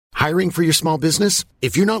Hiring for your small business?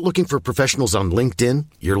 If you're not looking for professionals on LinkedIn,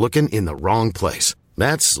 you're looking in the wrong place.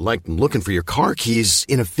 That's like looking for your car keys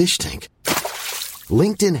in a fish tank.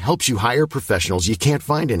 LinkedIn helps you hire professionals you can't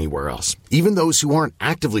find anywhere else, even those who aren't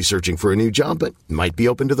actively searching for a new job but might be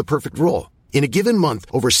open to the perfect role. In a given month,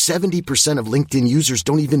 over 70% of LinkedIn users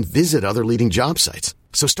don't even visit other leading job sites.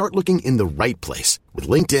 So start looking in the right place. With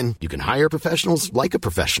LinkedIn, you can hire professionals like a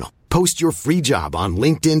professional. Post your free job on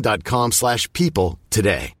linkedin.com/people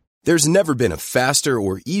today. There's never been a faster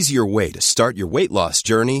or easier way to start your weight loss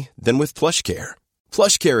journey than with PlushCare.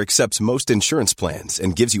 PlushCare accepts most insurance plans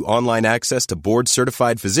and gives you online access to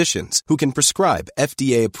board-certified physicians who can prescribe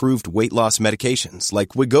FDA-approved weight loss medications like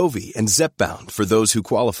Wegovy and Zepbound for those who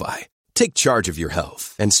qualify. Take charge of your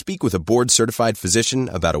health and speak with a board-certified physician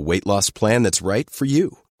about a weight loss plan that's right for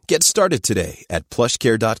you. Get started today at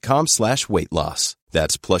plushcare.com/weight loss.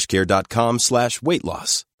 That's plushcare.com/weight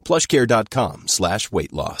loss.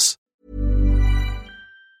 plushcare.com/weight loss.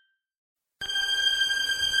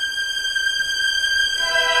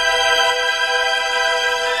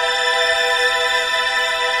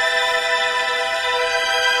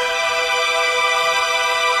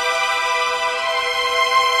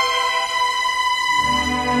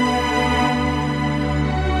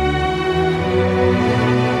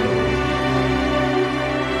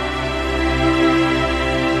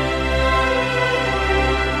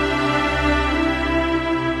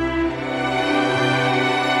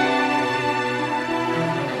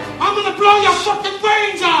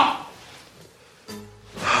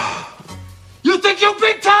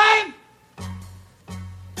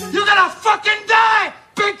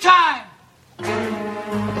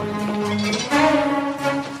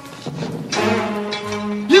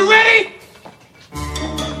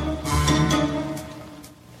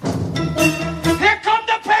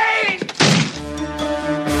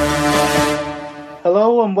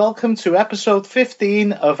 Welcome to episode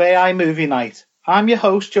 15 of AI Movie Night. I'm your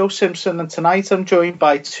host, Joe Simpson, and tonight I'm joined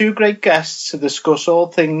by two great guests to discuss all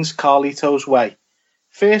things Carlito's Way.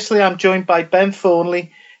 Firstly, I'm joined by Ben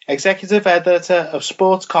Thornley, Executive Editor of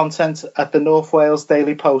Sports Content at the North Wales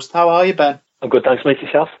Daily Post. How are you, Ben? I'm good, thanks, mate.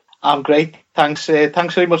 Yourself? I'm great, thanks.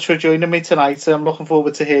 Thanks very much for joining me tonight. I'm looking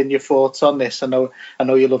forward to hearing your thoughts on this. I know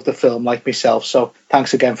you love the film like myself, so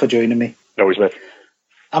thanks again for joining me. No worries, mate.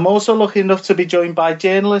 I'm also lucky enough to be joined by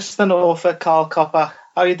journalist and author Carl Copper.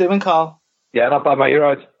 How are you doing, Carl? Yeah, not bad, mate. You're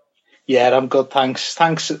right. Yeah, I'm good, thanks.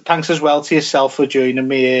 Thanks as well to yourself for joining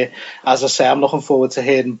me here. As I say, I'm looking forward to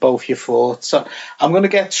hearing both your thoughts. So I'm going to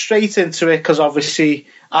get straight into it because obviously,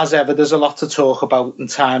 as ever, there's a lot to talk about and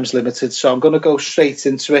time's limited. So I'm going to go straight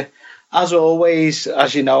into it. As always,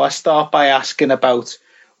 as you know, I start by asking about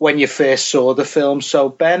when you first saw the film. So,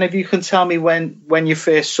 Ben, if you can tell me when you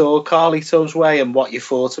first saw Carlito's Way and what you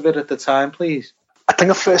thought of it at the time, please. I think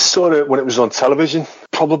I first saw it when it was on television,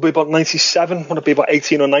 probably about 97, when I'd be about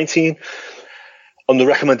 18 or 19, on the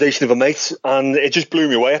recommendation of a mate, and it just blew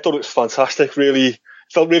me away. I thought it was fantastic, really,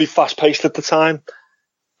 felt really fast-paced at the time,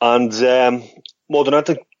 and more than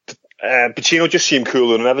anything, Pacino just seemed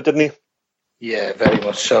cooler than ever, didn't he? Yeah, very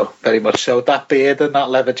much so, very much so. That beard and that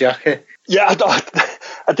leather jacket. Yeah,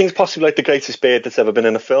 I think it's possibly like the greatest beard that's ever been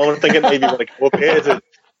in a film. I think it maybe when I came up here to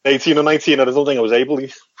 18 or 19, I don't think I was able to.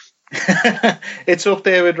 It's up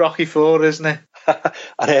there with Rocky IV, isn't it?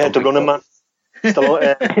 And the Running Man.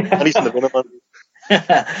 And he's in the Running Man.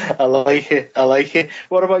 I like it.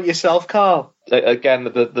 What about yourself, Carl? Again,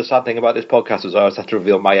 the sad thing about this podcast is I always have to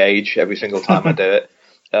reveal my age every single time I do it.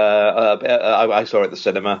 I saw it at the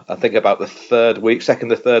cinema. I think about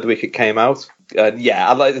second or third week it came out.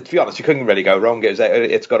 Yeah, to be honest, you couldn't really go wrong.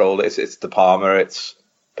 It's got all this. It's De Palma, it's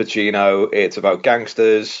Pacino, it's about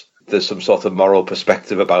gangsters. There's some sort of moral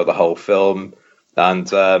perspective about the whole film, and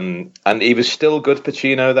he was still good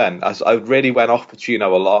Pacino then. I really went off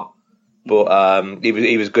Pacino a lot, but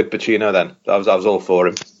he was good Pacino then. I was all for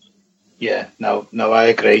him. Yeah, no, I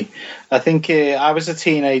agree. I think I was a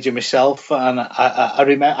teenager myself, and I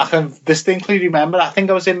remember. I can distinctly remember. I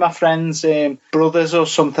think I was in my friend's brothers or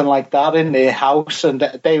something like that in their house, and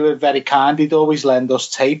they were very kind. They'd always lend us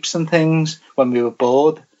tapes and things when we were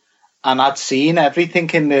bored, and I'd seen everything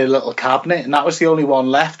in their little cabinet, and that was the only one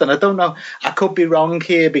left. And I don't know. I could be wrong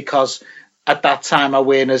here because at that time I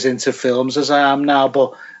weren't as into films as I am now,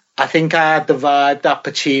 but I think I had the vibe that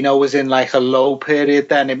Pacino was in like a low period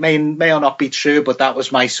then. It may or not be true, but that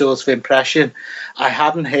was my sort of impression. I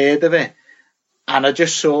hadn't heard of it, and I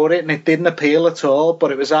just saw it, and it didn't appeal at all.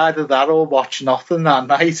 But it was either that or watch nothing that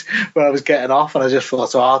night when I was getting off, and I just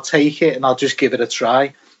thought, I'll take it and I'll just give it a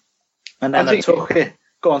try. And then I took it.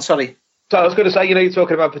 Go on, sorry. So I was going to say, you're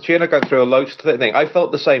talking about Pacino going through a low thing. I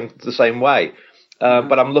felt the same way.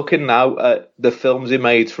 But I'm looking now at the films he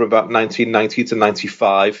made from about 1990 to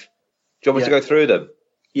 95. Do you want me to go through them?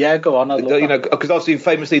 Yeah, go on. Because obviously,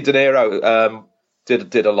 famously, De Niro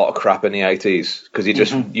did a lot of crap in the 80s because he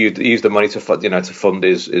just used the money to fund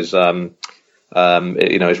his his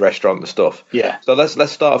restaurant and stuff. Yeah. So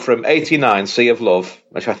let's start from 89, Sea of Love,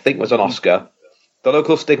 which I think was an Oscar. The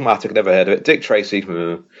Local Stigmatic, never heard of it. Dick Tracy,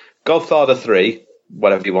 Godfather 3,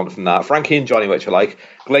 whatever you want from that. Frankie and Johnny, which I like.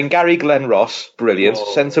 Glengarry Glen Ross, brilliant.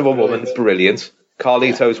 Scent of a Woman, brilliant.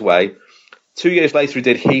 Carlito's Way. 2 years later, he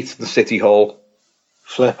did Heat and City Hall.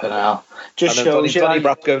 Flipping hell. Just shows you. Donnie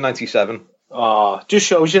Brasco, 97. Oh, just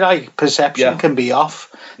shows you how perception can be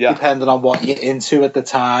off depending on what you're into at the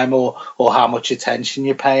time or how much attention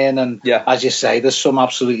you're paying. And as you say, there's some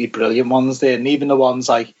absolutely brilliant ones there, and even the ones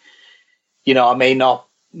like, I may not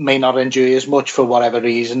enjoy as much for whatever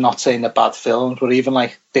reason. Not saying they're bad films, but even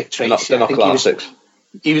like Dick Tracy, they're not classics.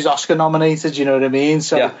 He was Oscar nominated. You know what I mean?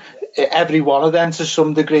 So every one of them, to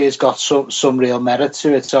some degree, has got some real merit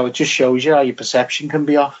to it. So it just shows you how your perception can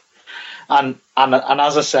be off. And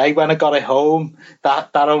as I say, when I got it home, that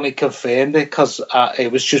only confirmed it, because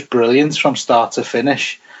it was just brilliant from start to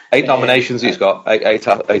finish. 8 nominations he's got, eight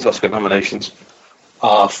Oscar nominations.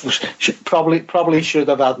 Probably should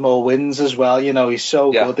have had more wins as well. He's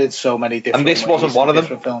so good in so many different. And this wasn't one of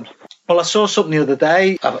them. Films. Well, I saw something the other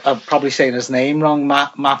day. I'm probably saying his name wrong.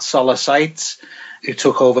 Matt Solosites, who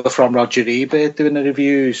took over from Roger Ebert doing the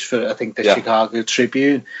reviews for, I think, the Chicago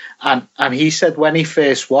Tribune, and he said when he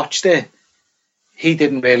first watched it, he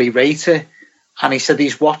didn't really rate it. And he said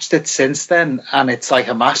he's watched it since then, and it's like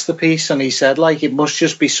a masterpiece. And he said, like, it must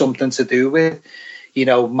just be something to do with,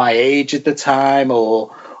 my age at the time,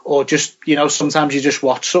 or just, sometimes you just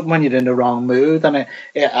watch something when you're in the wrong mood. And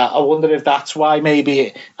I wonder if that's why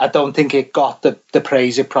maybe I don't think it got the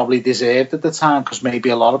praise it probably deserved at the time, because maybe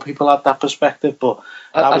a lot of people had that perspective. But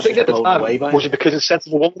I think at the time, was it because of Scent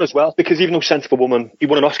of a Woman as well? Because even though Scent of a Woman, he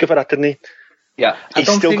won an Oscar for that, didn't he? Yeah, I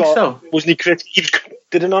don't think so. Wasn't he critical?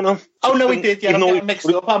 Did it not know? Oh no, he did. Yeah,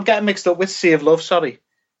 I'm getting mixed up with Sea of Love. Sorry.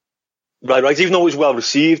 Right. Even though it was well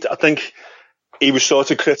received, I think he was sort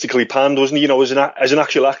of critically panned, wasn't he? As an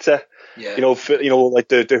actual actor. Yeah. Like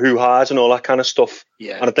the hoo-ha's and all that kind of stuff.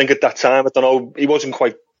 Yeah. And I think at that time, I don't know, he wasn't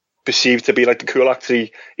quite perceived to be like the cool actor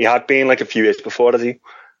he had been like a few years before, had he?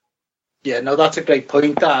 Yeah. No, that's a great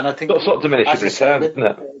point, Dan. I think sort of diminished return, isn't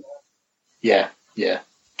it? Yeah. Yeah.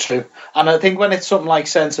 True. And I think when it's something like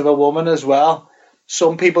Scent of a Woman as well,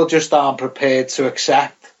 some people just aren't prepared to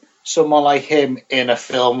accept someone like him in a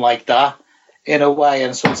film like that, in a way.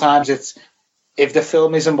 And sometimes it's, if the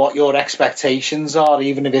film isn't what your expectations are,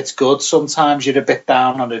 even if it's good, sometimes you're a bit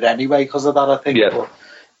down on it anyway because of that, I think. Yeah. But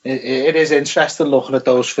it is interesting looking at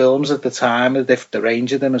those films at the time, the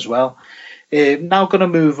range of them as well. Now going to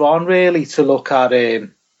move on really to look at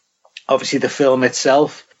obviously the film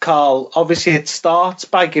itself. Carl, obviously it starts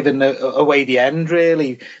by giving away the end,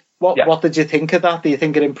 really. What did you think of that? Do you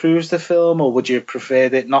think it improves the film, or would you prefer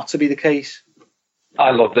it not to be the case? I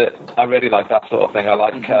loved it. I really like that sort of thing. I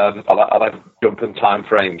like I like jumping time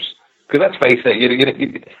frames. Because let's face it,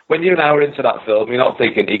 you, when you're an hour into that film, you're not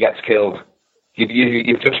thinking he gets killed.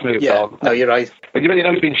 You've just moved on. No, you're right. But you really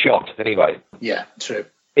know he's been shot anyway. Yeah, true.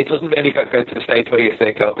 It doesn't really go to the stage where you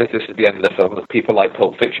think, oh, this is the end of the film. People like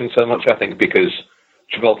Pulp Fiction so much, I think, because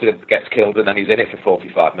Travolta gets killed and then he's in it for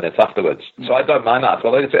 45 minutes afterwards. So I don't mind that.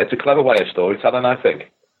 Well, it's a clever way of storytelling, I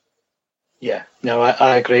think. Yeah, no,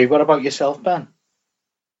 I agree. What about yourself, Ben?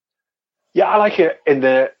 Yeah, I like it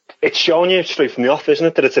it's showing you straight from the off, isn't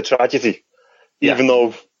it, that it's a tragedy. Yeah. Even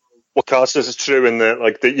though what Carl says is true, and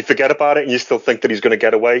that you forget about it and you still think that he's going to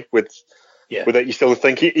get away with it. You still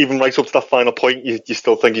think, even right up to that final point, you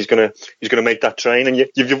still think he's going to make that train, and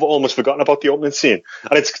you've almost forgotten about the opening scene.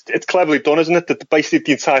 And it's cleverly done, isn't it? That basically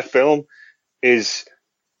the entire film is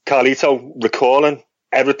Carlito recalling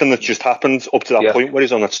everything that's just happened up to that point where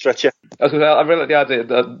he's on that stretcher. I really like the idea.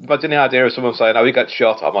 Imagine the idea of someone saying, "Oh, he got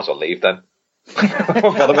shot. I might as well leave then."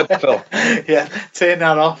 The film. Yeah, turn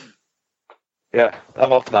that off. Yeah,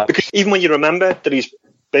 I'm off now. Because even when you remember that he's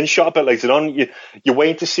been shot a bit later on, you're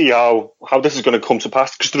waiting to see how this is going to come to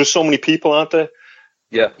pass, because there are so many people, aren't there?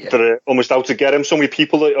 Yeah. That are almost out to get him. So many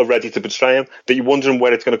people that are ready to betray him that you're wondering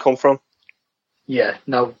where it's going to come from. Yeah,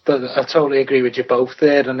 no, I totally agree with you both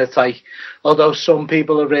there. And it's like, although some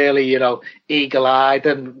people are really, eagle-eyed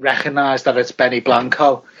and recognise that it's Benny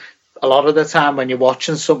Blanco, a lot of the time when you're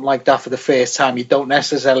watching something like that for the first time, you don't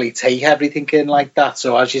necessarily take everything in like that.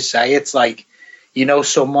 So as you say, it's like,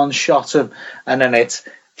 someone shot him, and then it's,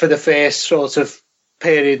 for the first sort of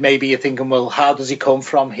period, maybe you're thinking, well, how does he come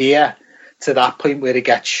from here to that point where he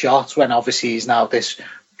gets shot, when obviously he's now this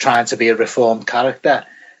trying to be a reformed character.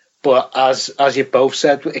 But as you both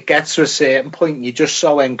said, it gets to a certain point, and you're just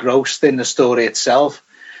so engrossed in the story itself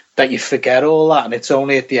that you forget all that, and it's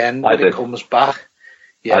only at the end when it comes back.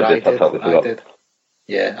 Yeah, I did.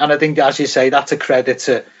 Yeah, and I think, as you say, that's a credit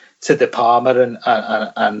to De Palma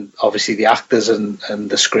and obviously the actors and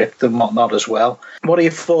the script and whatnot as well. What are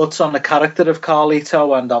your thoughts on the character of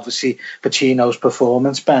Carlito and obviously Pacino's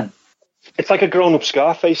performance, Ben? It's like a grown-up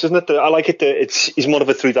Scarface, isn't it? I like it that he's more of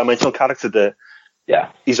a three-dimensional character that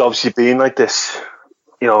he's obviously being like this.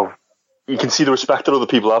 You know, you can see the respect that other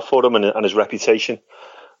people have for him and his reputation,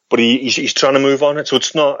 but he's trying to move on it. So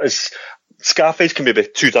it's not as Scarface can be a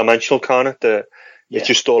bit two-dimensional, can't it? That it's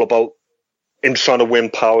just all about him trying to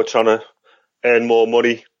win power, trying to earn more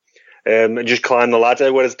money, and just climb the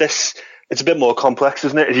ladder. Whereas this, it's a bit more complex,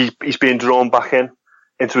 isn't it? He's being drawn back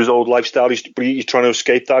into his old lifestyle. He's trying to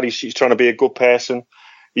escape that. He's trying to be a good person.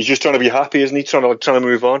 He's just trying to be happy, isn't he? Trying to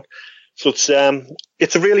move on. So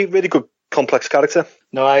it's a really, really good complex character.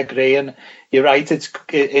 No, I agree, and you're right.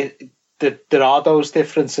 There are those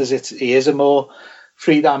differences. He is a more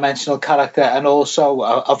three-dimensional character, and also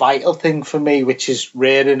a vital thing for me, which is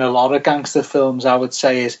rare in a lot of gangster films, I would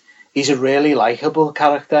say, is he's a really likeable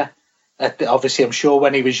character. Obviously, I'm sure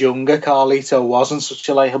when he was younger, Carlito wasn't such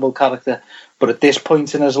a likeable character, but at this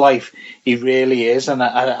point in his life, he really is, and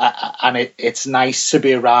it's nice to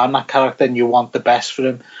be around that character, and you want the best for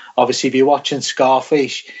him. Obviously, if you're watching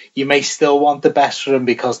Scarface, you may still want the best for him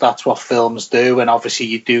because that's what films do, and obviously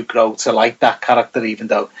you do grow to like that character even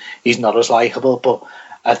though he's not as likeable. But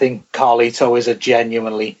I think Carlito is a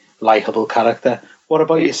genuinely likeable character. What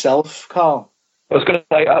about yourself, Carl? I was going to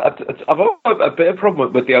say, I've got a bit of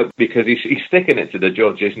problem with the because he's sticking it to the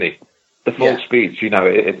judge, isn't he? The full speech, you're not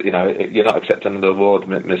accepting the award,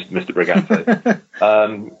 Mr.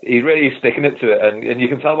 Brigante. He's really sticking it to it, and you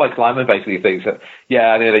can tell by Kleiman basically thinks that,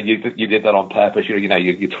 you did that on purpose.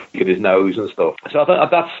 You tweaked his nose and stuff. So I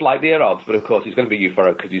thought that's slightly at odds, but of course he's going to be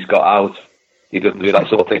euphoric because he's got out. He doesn't do that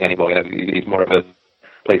sort of thing anymore. He's more of a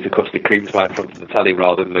place of custard cream pie in front of the telly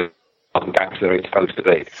rather than the gangster he's supposed to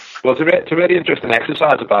be. Well, it's a really interesting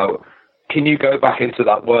exercise about, can you go back into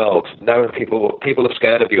that world knowing people are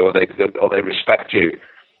scared of you or they respect you,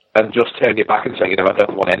 and just turn your back and say, I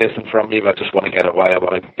don't want anything from you, I just want to get away, I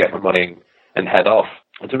want to get my money and head off.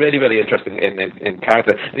 It's a really, really interesting in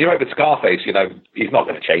character. And you're right with Scarface, he's not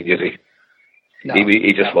going to change, is he? No,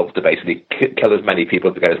 he just wants to basically kill as many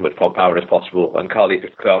people to get as much power as possible, and Carlito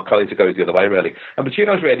goes the other way, really. And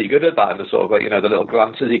Pacino's really good at that, and the sort of the little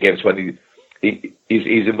glances he gives when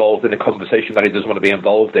he's involved in a conversation that he doesn't want to be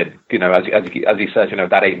involved in. As he says,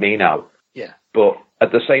 that ain't me now. Yeah. But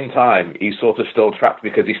at the same time, he's sort of still trapped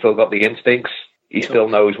because he's still got the instincts. He still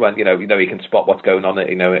knows when he can spot what's going on,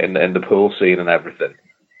 in the pool scene and everything.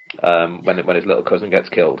 When his little cousin gets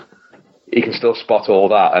killed, he can still spot all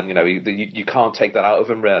that, and you can't take that out of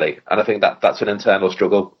him, really. And I think that's an internal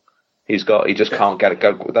struggle he's got. He just can't get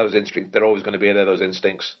it. Those instincts, they're always going to be there. Those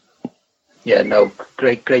instincts. Yeah, no,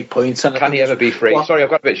 great points. And can he ever be free? Sorry, I've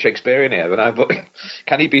got a bit Shakespearean here, but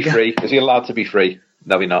can he be free? Is he allowed to be free?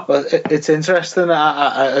 No, he's not. Well, it's interesting.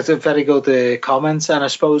 It's a very good comment, and I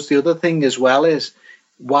suppose the other thing as well is,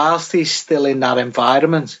 whilst he's still in that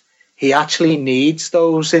environment, he actually needs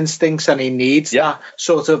those instincts, and he needs that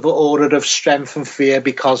sort of aura of strength and fear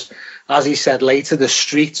because, as he said later, the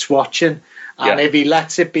street's watching. And if he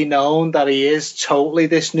lets it be known that he is totally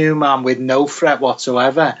this new man with no threat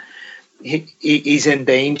whatsoever, he's in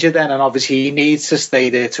danger then, and obviously he needs to stay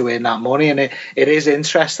there to earn that money. And it is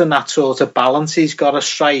interesting, that sort of balance he's got to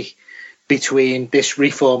strike between this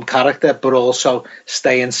reformed character but also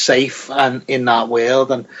staying safe and in that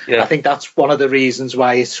world. And I think that's one of the reasons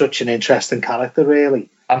why he's such an interesting character, really.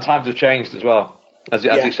 And times have changed as well, as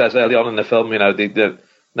he says early on in the film. I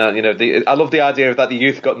love the idea of that the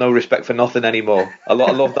youth got no respect for nothing anymore. I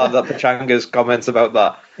love that Pachanga's comments about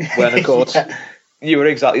that, when of course you were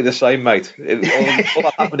exactly the same, mate. All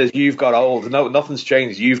that happened is you've got old. No, nothing's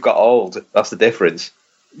changed. You've got old. That's the difference.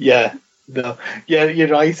 Yeah. No, yeah, you're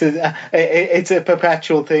right. It's a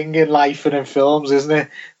perpetual thing in life and in films, isn't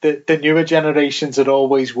it? The newer generations are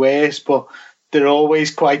always worse, but they're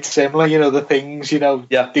always quite similar. The things, they've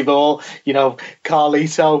all,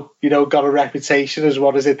 Carlito, got a reputation as,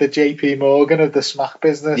 what is it, the JP Morgan of the smack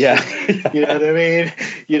business. Yeah. You know what I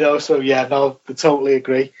mean? So yeah, no, I totally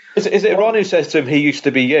agree. Is it Ron who says to him, he used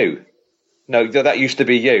to be you? No, that used to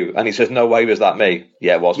be you, and he says, "No way, was that me?"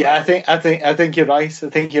 Yeah, it was. Yeah, me. I think you're right. I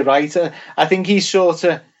think you're right. I think he's sort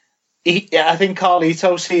of. I think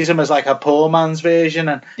Carlito sees him as like a poor man's version,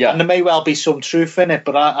 and there may well be some truth in it.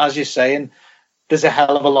 But as you're saying, there's a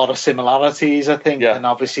hell of a lot of similarities, I think. Yeah. And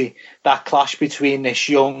obviously that clash between this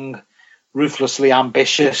young, ruthlessly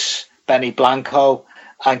ambitious Benny Blanco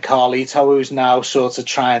and Carlito, who's now sort of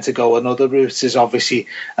trying to go another route, is obviously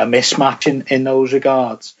a mismatch in those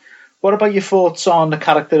regards. What about your thoughts on the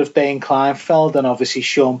character of Dane Kleinfeld and obviously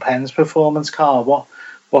Sean Penn's performance, Carl?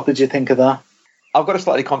 What did you think of that? I've got a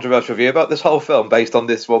slightly controversial view about this whole film based on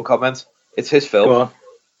this one comment. It's his film. Go on.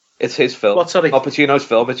 It's his film. What, sorry? Al Pacino's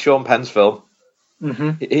film. It's Sean Penn's film.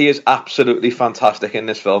 Mm-hmm. He is absolutely fantastic in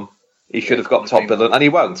this film. He should have got top billing, and he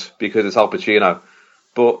won't because it's Al Pacino.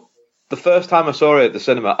 But the first time I saw it at the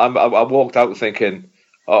cinema, I walked out thinking,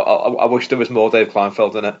 I wish there was more Dave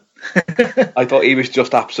Kleinfeld in it. I thought he was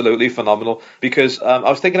just absolutely phenomenal because I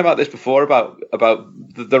was thinking about this before about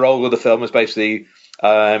the role of the film is basically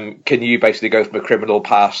can you basically go from a criminal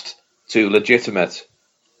past to legitimate?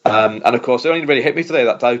 And of course, it only really hit me today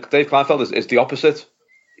that Dave Kleinfeld is the opposite.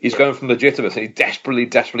 He's going from legitimate and he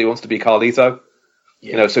desperately wants to be Carlito.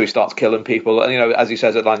 Yeah. You know, so he starts killing people. And, you know, as he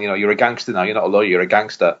says at line, you know, you're a gangster now. You're not a lawyer, you're a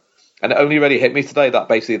gangster. And it only really hit me today that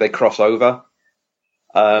basically they cross over.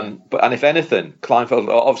 And if anything, Kleinfeld,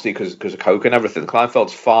 obviously because of coke and everything,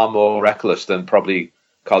 Kleinfeld's far more reckless than probably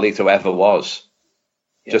Carlito ever was.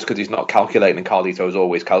 Yeah. Just because he's not calculating, and Carlito is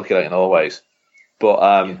always calculating, always.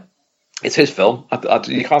 But it's his film.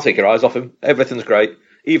 You can't take your eyes off him. Everything's great,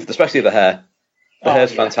 especially the hair. The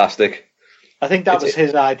hair's fantastic. I think that was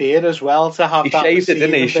his idea as well, to have that. He shaved it,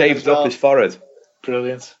 didn't he? He shaved up his forehead.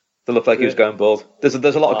 Brilliant. To look like he was going bald. There's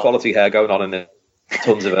a lot of quality hair going on in there.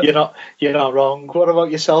 Tons of it. You're not wrong. What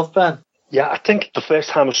about yourself, Ben? Yeah, I think the first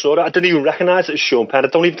time I saw it, I didn't even recognise it as Sean Penn. I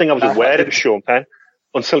don't even think I was aware it was Sean Penn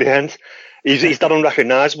until the end. He's that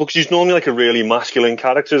unrecognisable because he's normally like a really masculine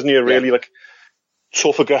character, isn't he? A really like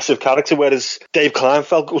tough, aggressive character, whereas Dave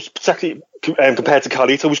Kleinfeld was particularly compared to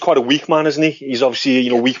Carlito, was quite a weak man, isn't he? He's obviously,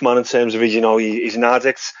 weak man in terms of his, he's an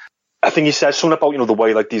addict. I think he says something about, the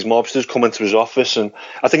way like these mobsters come into his office, and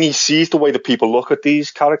I think he sees the way that people look at these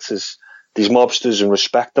characters, these mobsters, and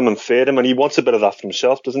respect them and fear them, and he wants a bit of that for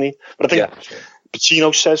himself, doesn't he? But I think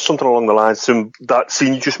Pacino says something along the lines to him, that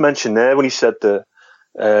scene you just mentioned there, when he said that,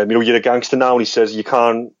 you're a gangster now, and he says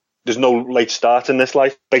there's no late start in this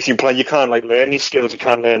life. Basically implying you can't learn these skills, you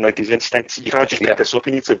can't learn these instincts, you can't just pick this up,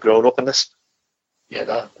 you need to have grown up in this.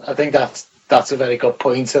 Yeah, I think that's a very good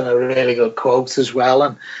point and a really good quote as well.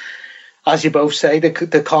 And as you both say,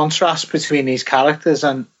 the contrast between these characters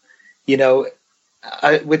and,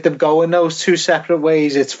 with them going those two separate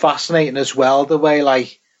ways, it's fascinating as well, the way,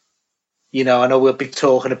 I know we'll be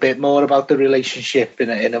talking a bit more about the relationship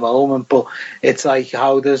in a moment, but it's like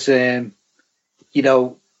how does,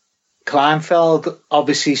 Kleinfeld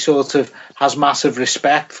obviously sort of has massive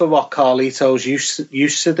respect for what Carlito's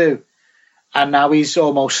used to do. And now he's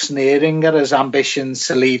almost sneering at his ambitions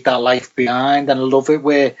to leave that life behind. And I love it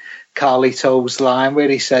where Carlito's line where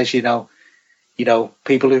he says, people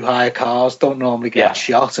who hire cars don't normally get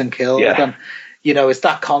shot and killed. Yeah. And, it's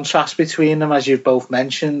that contrast between them, as you've both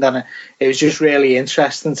mentioned. And it was just really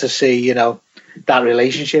interesting to see, that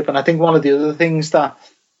relationship. And I think one of the other things that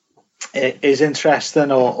is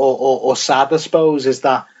interesting or sad, I suppose, is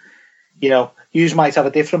that, you might have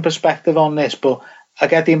a different perspective on this, but I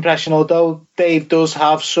get the impression, although Dave does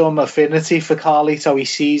have some affinity for Carlito, he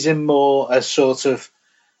sees him more as sort of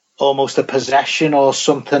almost a possession or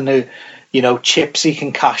something who, chips he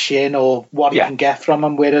can cash in or what he can get from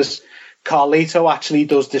him, whereas Carlito actually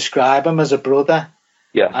does describe him as a brother.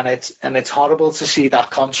 Yeah. And it's horrible to see that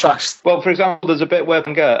contrast. Well, for example, there's a bit where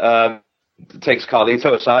Wenger takes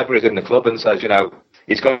Carlito aside where he's in the club and says,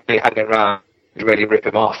 he's going to be hanging around to really rip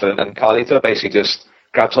him off, and Carlito basically just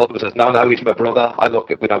grabs hold of him and says, no, he's my brother. I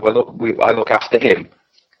look after him.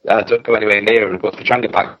 Don't go anywhere near him. But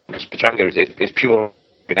Pachanga back, because Pachanga is pure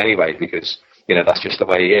in any way, because that's just the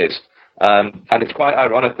way he is. And it's quite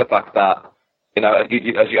ironic the fact that as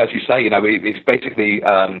you say, he's basically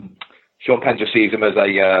Sean Penn just sees him as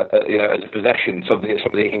as a possession, something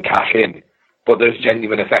he can cash in. But there's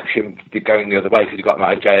genuine affection going the other way because he got him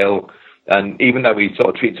out of jail. And even though he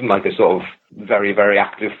sort of treats him like a sort of very, very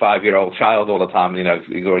active 5-year-old child all the time,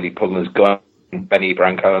 he's already pulling his gun, Benny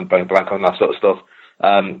Blanco and that sort of stuff.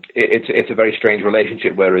 It's a very strange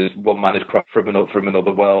relationship, whereas one man is crossed from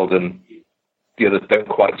another world and the others don't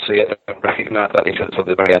quite see it, don't recognise that each other until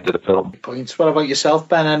the very end of the film. Points. What about yourself,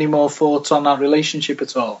 Ben? Any more thoughts on that relationship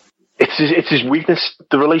at all? It's his weakness,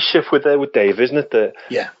 the relationship with Dave, isn't it?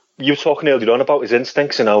 You were talking earlier on about his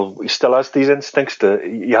instincts and how he still has these instincts that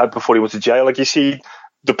he had before he went to jail. Like you see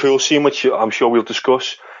the pool scene, which I'm sure we'll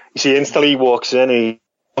discuss. You see instantly he walks in,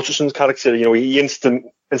 Hutcherson's character, he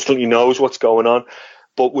instantly knows what's going on.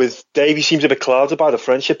 But with Dave, he seems a bit clouded by the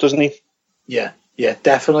friendship, doesn't he? Yeah. Yeah,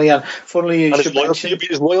 definitely. And funnily, and his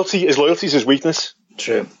loyalty is his weakness.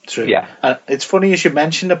 True. Yeah. And it's funny you should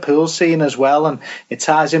mention the pool scene as well, and it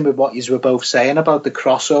ties in with what you were both saying about the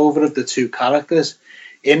crossover of the two characters.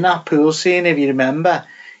 In that pool scene, if you remember,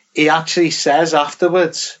 he actually says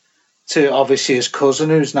afterwards to obviously his cousin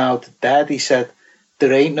who's now dead, he said,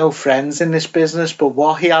 there ain't no friends in this business, but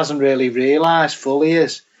what he hasn't really realised fully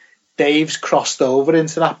is Dave's crossed over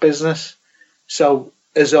into that business. So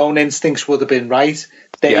his own instincts would have been right.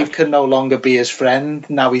 Dave can no longer be his friend.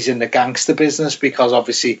 Now he's in the gangster business because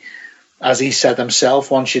obviously, as he said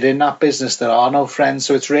himself, once you're in that business, there are no friends.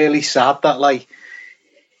 So it's really sad that, like,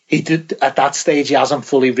 he did at that stage, he hasn't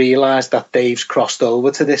fully realised that Dave's crossed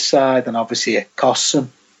over to this side, and obviously it costs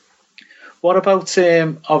him. What about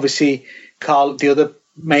obviously Carl, the other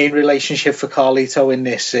main relationship for Carlito in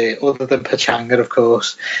this, other than Pachanga, of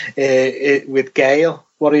course, with Gail?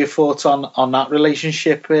 What are your thoughts on that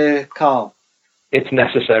relationship, Carl? It's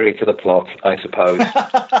necessary to the plot, I suppose.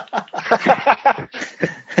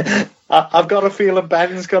 I've got a feeling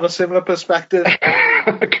Ben's got a similar perspective.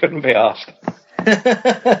 I couldn't be asked.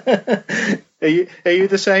 Are you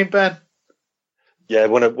the same, Ben? Yeah,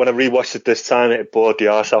 when I rewatched it this time, it bored the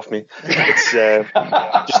arse off me. It's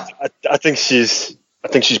I think she's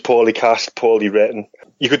poorly cast, poorly written.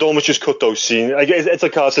 You could almost just cut those scenes. It's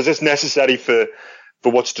like Carl says, it's necessary for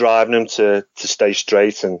what's driving him to stay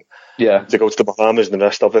straight and to go to the Bahamas and the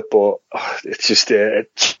rest of it. But it's just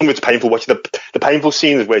it's painful watching the painful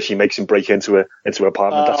scene is where she makes him break into her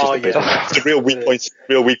apartment. That's just it's a real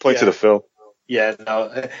weak point to the film. Yeah,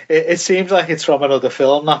 no, it seems like it's from another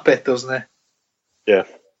film, that bit, doesn't it? Yeah.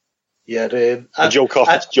 Yeah, and Joe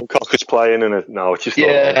Cocker's playing in it. No, it's just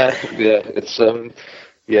it's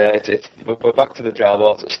we're back to the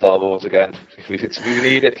Jalbart at Star Wars again. We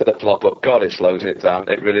need it for the plot, but God, it slows it down.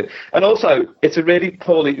 It really, and also it's a really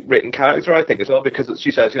poorly written character, I think, as well, because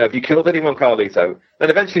she says, have you killed anyone, Carlito? Then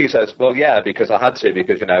eventually he says, well, yeah, because I had to,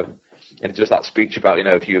 because and just that speech about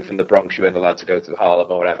if you were from the Bronx, you weren't allowed to go to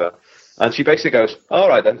Harlem or whatever, and she basically goes, all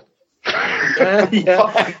right then.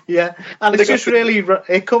 Yeah, and it's just really,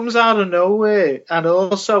 it comes out of nowhere, and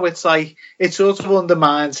also it's like it sort of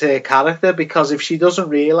undermines her character, because if she doesn't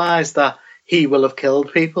realise that he will have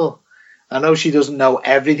killed people, I know she doesn't know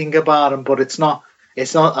everything about him, but it can't.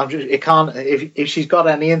 If she's got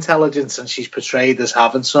any intelligence and she's portrayed as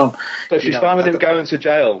having some, so she's fine with him going to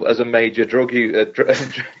jail as a major drug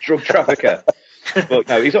trafficker. But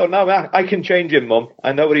no, he's no, I can change him, Mum.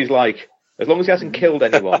 I know what he's like. As long as he hasn't killed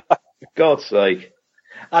anyone. For God's sake.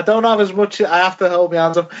 I don't have as much, I have to hold my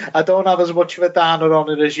hands up, I don't have as much of a downer on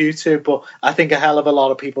it as you two, but I think a hell of a lot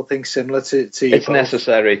of people think similar to you. It's both.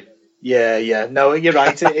 Necessary. Yeah. No, you're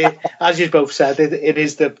right. As you both said, it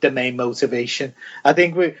is the main motivation. I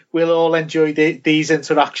think we'll all enjoy these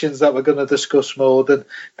interactions that we're going to discuss more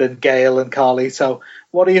than Gail and Carlito.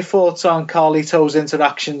 What are your thoughts on Carlito's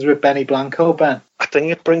interactions with Benny Blanco, Ben? I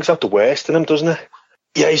think it brings out the worst in him, doesn't it?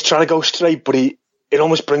 Yeah, he's trying to go straight, but it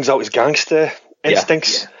almost brings out his gangster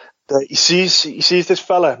instincts. Yeah. He sees this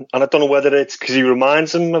fella, and I don't know whether it's because he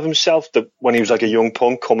reminds him of himself that when he was like a young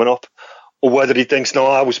punk coming up, or whether he thinks, no,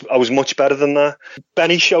 I was much better than that.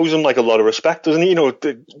 Benny shows him like a lot of respect, doesn't he?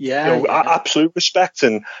 Absolute respect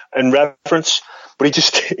and reverence. But he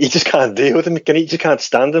just can't deal with him. He just can't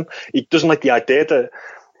stand him. He doesn't like the idea that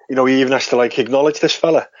he even has to like acknowledge this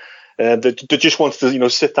fella. That just wants to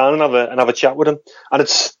sit down and have a chat with him. And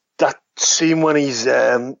it's that scene when he's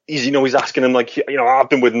asking him like I've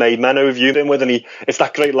been with made men, who have you been with? And it's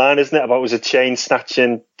that great line, isn't it, about was a chain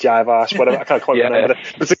snatching jive ass, whatever. I can't quite remember it.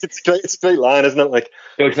 It's a great line, isn't it? Like,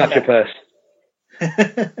 go snatch your purse.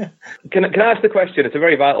 Can I ask the question? It's a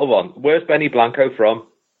very vital one. Where's Benny Blanco from?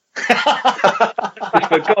 Just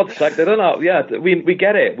for God's sake, I don't know. Yeah, we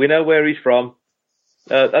get it. We know where he's from.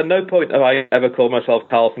 At no point have I ever called myself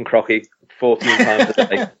Carl from Crocky 14 times a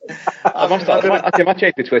day. I might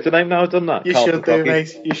change the Twitter name now. I've done that. You should do,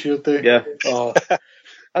 mate. You should do. Yeah. Oh.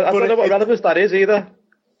 I don't know what relevance that is either.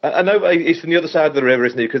 I know he's from the other side of the river,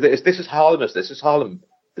 isn't he? Because this is Harlem. This is Harlem.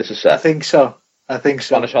 This is set. I think so.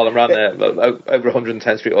 Spanish Harlem around there, over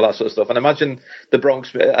 110th Street, all that sort of stuff. And imagine the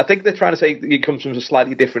Bronx. I think they're trying to say he comes from a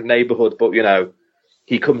slightly different neighbourhood, but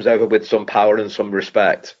he comes over with some power and some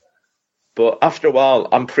respect. But after a while,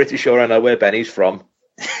 I'm pretty sure I know where Benny's from.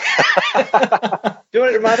 Do you know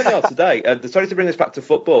what it reminded me of today? Sorry to bring this back to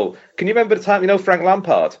football. Can you remember the time, Frank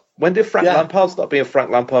Lampard? When did Frank Lampard stop being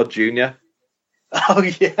Frank Lampard Jr.? Oh,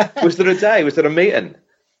 yeah. Was there a day? Was there a meeting?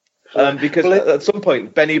 Because at some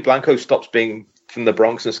point, Benny Blanco stops being from the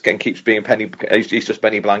Bronx and keeps being he's just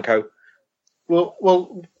Benny Blanco.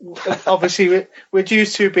 Well, obviously, with you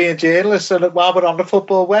two being journalists, and while we're on the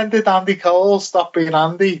football, when did Andy Cole stop being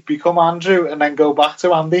Andy, become Andrew, and then go back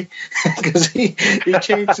to Andy? Because he changed his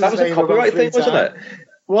name. That was a copyright thing, wasn't it?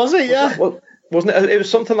 Was it? Yeah. Wasn't it? It was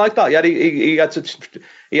something like that. Yeah, he had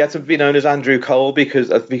to be known as Andrew Cole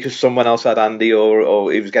because someone else had Andy,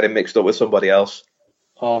 or he was getting mixed up with somebody else.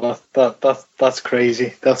 Oh, that's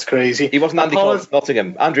crazy. That's crazy. He wasn't Andy Cole from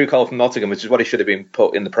Nottingham. Andrew Cole from Nottingham, which is what he should have been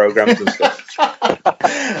put in the programmes and stuff.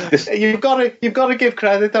 You've got to give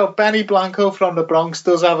credit though. Benny Blanco from the Bronx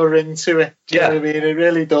does have a ring to it. Do you know what I mean? It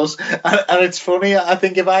really does. And it's funny. I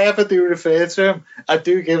think if I ever do refer to him, I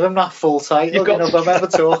do give him that full title. If I'm ever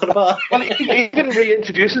talking about. Well, he even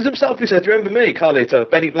reintroduces himself. He said, "Do you remember me, Carlito?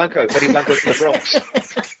 Benny Blanco from the Bronx."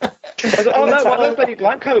 I was like, I know Benny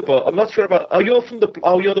Blanco, but I'm not sure about. You're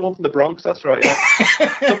the one from the Bronx. That's right. Yeah.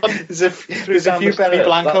 There's a few Benny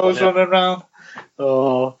Blancos running around.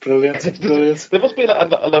 Oh, brilliant! There must be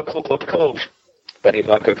a local club called Benny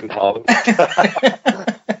Blanco from Harlem.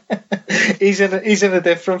 He's in a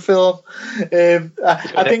different film.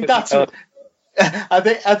 I think that's.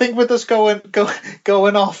 I think with us going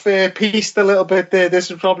off piste a little bit there,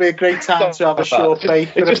 this is probably a great time to have a short break.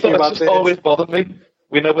 It's just always bothered me.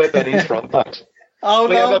 We know where Benny's from, thanks. Oh,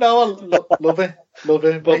 love it.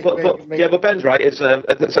 But Ben's right.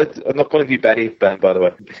 I'm not calling you Benny, by the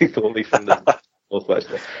way. He's only from the Northwest.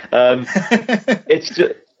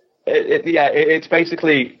 It's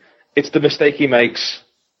basically, it's the mistake he makes.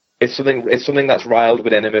 It's something that's riled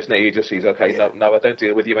within him, isn't it? He just sees, okay, no, I don't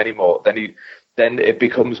deal with you anymore. Then it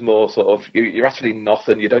becomes more sort of, you're actually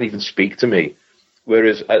nothing. You don't even speak to me.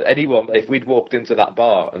 Whereas anyone, if we'd walked into that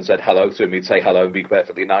bar and said hello to him, he'd say hello and be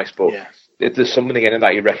perfectly nice. But there's something in him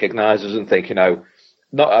that he recognises and think,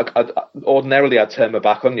 ordinarily I'd turn my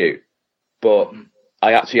back on you, but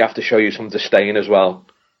I actually have to show you some disdain as well.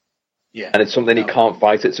 Yeah, and it's something he can't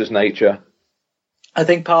fight. It's his nature. I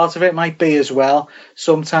think part of it might be as well.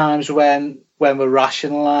 Sometimes when we're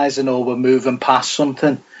rationalising or we're moving past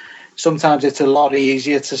something, sometimes it's a lot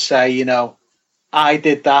easier to say, I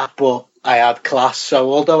did that, but I had class.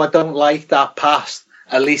 So although I don't like that past,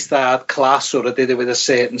 at least I had class, or I did it with a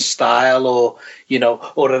certain style, or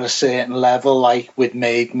at a certain level, like with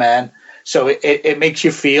Made Men. So it makes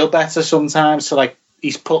you feel better sometimes. So like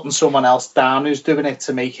he's putting someone else down who's doing it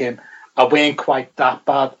to make him. I weren't quite that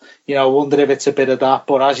bad. I wonder if it's a bit of that.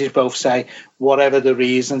 But as you both say, whatever the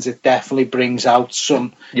reasons, it definitely brings out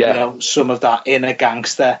some of that inner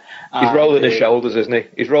gangster. He's rolling his shoulders, isn't he?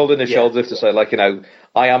 He's rolling his shoulders to say, like,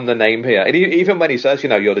 I am the name here. And even when he says,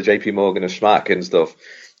 you're the JP Morgan of Smack and stuff,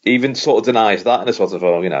 he even sort of denies that and it's sort of,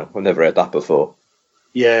 I've never heard that before.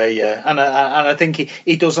 Yeah. And I think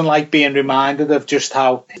he doesn't like being reminded of just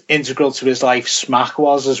how integral to his life Smack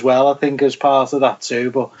was as well, I think, as part of that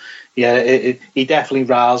too. But yeah, he definitely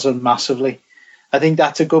riles him massively. I think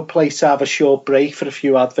that's a good place to have a short break for a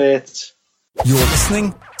few adverts. You're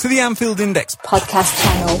listening to the Anfield Index podcast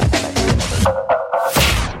channel.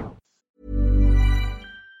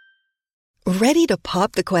 Ready to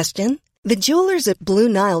pop the question? The jewelers at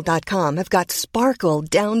BlueNile.com have got sparkle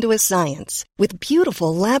down to a science with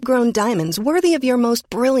beautiful lab-grown diamonds worthy of your most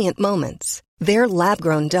brilliant moments. Their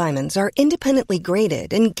lab-grown diamonds are independently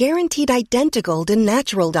graded and guaranteed identical to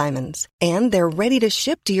natural diamonds, and they're ready to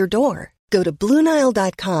ship to your door. Go to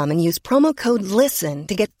BlueNile.com and use promo code LISTEN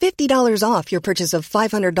to get $50 off your purchase of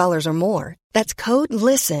 $500 or more. That's code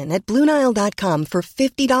LISTEN at BlueNile.com for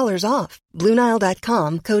 $50 off.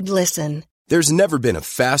 BlueNile.com, code LISTEN. There's never been a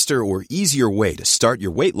faster or easier way to start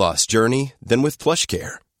your weight loss journey than with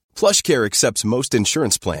PlushCare. PlushCare accepts most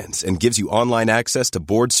insurance plans and gives you online access to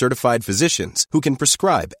board-certified physicians who can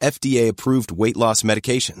prescribe FDA-approved weight loss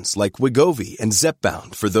medications like Wegovy and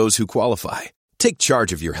Zepbound for those who qualify. Take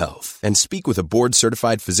charge of your health and speak with a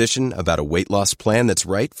board-certified physician about a weight loss plan that's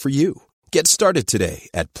right for you. Get started today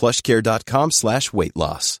at plushcare.com/weight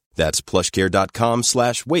loss. That's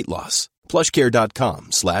plushcare.com/weight loss.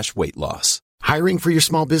 plushcare.com/weight loss. Hiring for your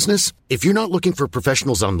small business? If you're not looking for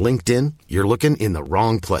professionals on LinkedIn, you're looking in the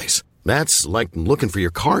wrong place. That's like looking for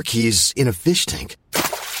your car keys in a fish tank.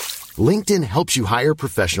 LinkedIn helps you hire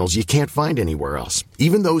professionals you can't find anywhere else,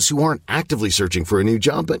 even those who aren't actively searching for a new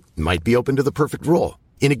job but might be open to the perfect role.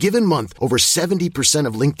 In a given month, over 70%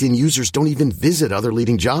 of LinkedIn users don't even visit other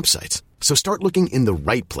leading job sites. So start looking in the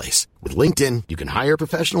right place. With LinkedIn, you can hire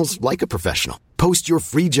professionals like a professional. Post your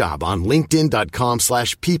free job on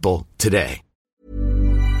linkedin.com/people today.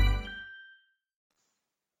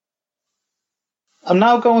 I'm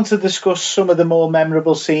now going to discuss some of the more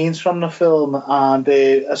memorable scenes from the film, and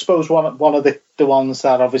I suppose one of the ones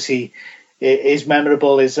that obviously is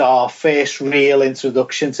memorable is our first real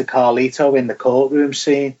introduction to Carlito in the courtroom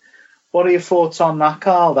scene. What are your thoughts on that,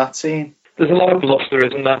 Carl, that scene? There's a lot of bluster,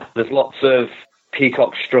 isn't there? There's lots of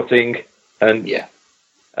peacock strutting, and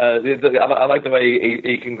I like the way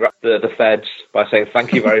he can grab the feds by saying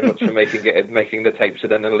thank you very much for making the tapes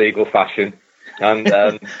in an illegal fashion,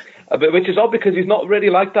 and which is odd because he's not really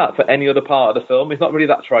like that for any other part of the film. He's not really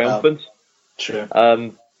that triumphant. No. True.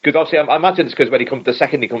 Because obviously, I imagine it's because the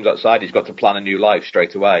second he comes outside, he's got to plan a new life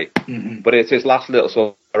straight away. Mm-hmm. But it's his last little sort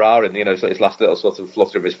of hurrah, and it's his last little sort of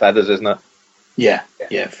flutter of his feathers, isn't it? Yeah,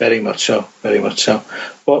 very much so, very much so.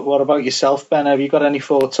 What about yourself, Ben? Have you got any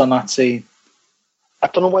thoughts on that scene? I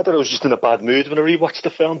don't know whether I was just in a bad mood when I rewatched the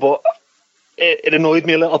film, but it annoyed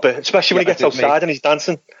me a little bit, especially when he gets outside and he's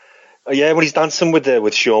dancing. When he's dancing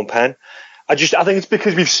with Sean Penn. I think it's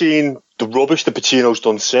because we've seen the rubbish that Pacino's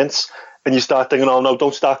done since, and you start thinking, oh no,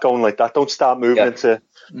 don't start going like that, don't start moving into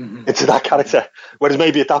that character. Whereas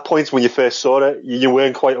maybe at that point when you first saw it, you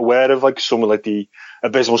weren't quite aware of like some of like the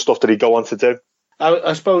abysmal stuff that he'd go on to do.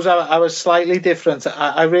 I suppose I was slightly different.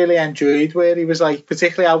 I really enjoyed where he was like,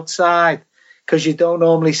 particularly outside, because you don't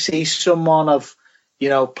normally see someone of,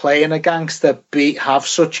 playing a gangster have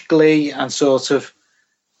such glee and sort of,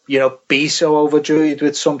 be so overjoyed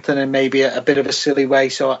with something in maybe a bit of a silly way.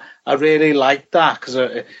 So I really liked that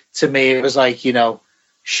because to me it was like,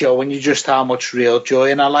 showing you just how much real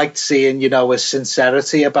joy. And I liked seeing, his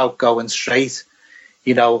sincerity about going straight.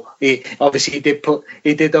 He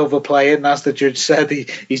did overplay it, and as the judge said,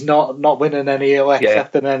 he's not winning any or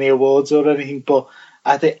accepting any awards or anything. But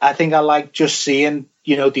I think I like just seeing,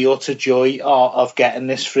 the utter joy of getting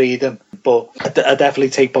this freedom. But I definitely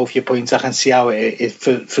take both your points. I can see how it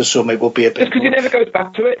for some it will be a bit. Just because he never goes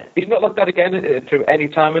back to it. He's not like that again through any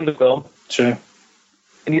time in the film. True.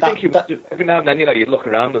 And you think every now and then, you look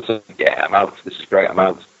around and say, "Yeah, I'm out. This is great. I'm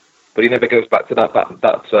out." But he never goes back to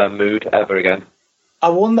that mood ever again. I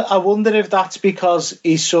wonder if that's because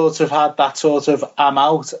he's sort of had that sort of I'm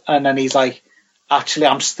out, and then he's like, actually,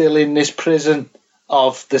 I'm still in this prison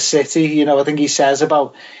of the city. I think he says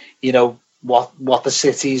about, what the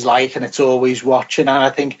city's like, and it's always watching. And I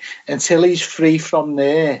think until he's free from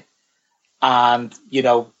there, and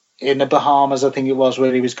in the Bahamas, I think it was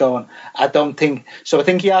where he was going. I don't think so. I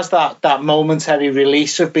think he has that momentary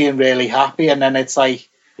release of being really happy, and then it's like,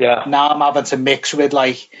 now I'm having to mix with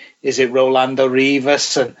like, is it Rolando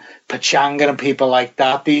Rivas and Pachanga and people like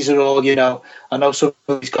that? These are all, I know some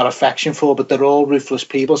he's got affection for, but they're all ruthless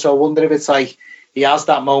people. So I wonder if it's like he has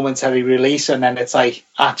that momentary release, and then it's like,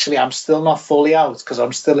 actually, I'm still not fully out because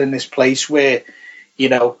I'm still in this place where,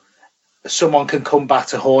 someone can come back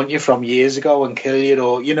to haunt you from years ago and kill you,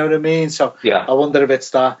 or you know what I mean? So I wonder if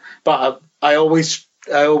it's that. But I always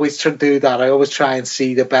try to do that. I always try and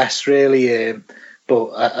see the best, really.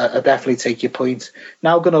 But I definitely take your point.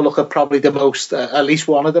 Now I'm going to look at probably the most, at least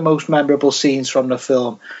one of the most memorable scenes from the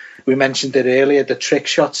film. We mentioned it earlier, the trick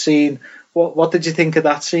shot scene. What did you think of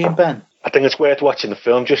that scene, Ben? I think it's worth watching the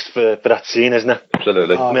film just for that scene, isn't it?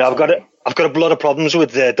 Absolutely. I mean, I've got a lot of problems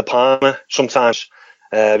with De Palma sometimes.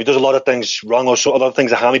 He does a lot of things wrong, or a lot of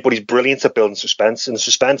things are hammy, but he's brilliant at building suspense, and the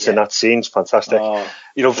suspense in that scene's fantastic.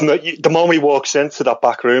 From the moment he walks into that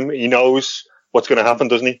back room, he knows what's going to happen,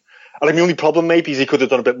 doesn't he? I think the only problem maybe is he could have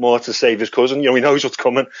done a bit more to save his cousin. He knows what's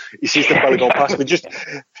coming. He sees the fella going past him.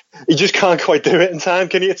 He just can't quite do it in time,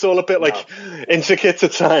 can he? It's all a bit intricate to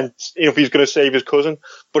try and, if he's going to save his cousin.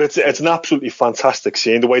 But it's an absolutely fantastic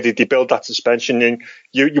scene, the way they build that suspension. And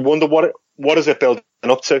you wonder what is it building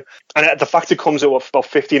up to? And the fact it comes out about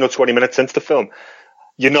 15 or 20 minutes into the film,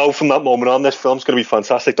 from that moment on, this film's going to be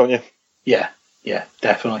fantastic, don't you? Yeah,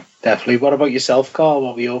 definitely. What about yourself, Carl?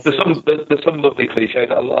 What were your thoughts? There's some lovely cliches.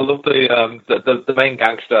 I love the main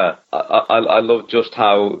gangster. I love just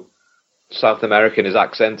how South American his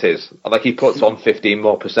accent is. Like he puts on 15%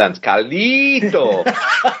 more. Carlito!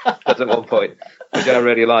 That's at one point, which I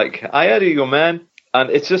really like. I hear you, man. And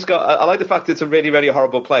it's just got, I like the fact it's a really, really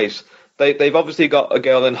horrible place. They've obviously got a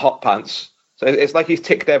girl in hot pants. So it's like he's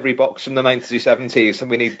ticked every box from the 90s, 70s, and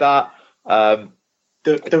we need that.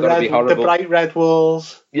 The bright red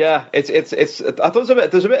walls. Yeah, it's. I thought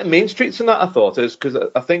there's a bit of Mean Streets in that. I thought is because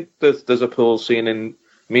I think there's a pool scene in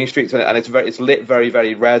Mean Streets, and it's lit very,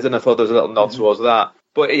 very red, and I thought there was a little nod towards that.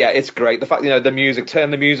 But yeah, it's great. The fact the music, turn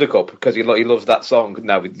the music up because he loves that song.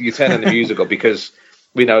 Now you turn the music up because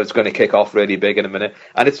we know it's going to kick off really big in a minute.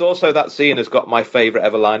 And it's also that scene has got my favourite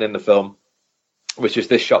ever line in the film, which is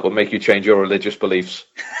this shot will make you change your religious beliefs.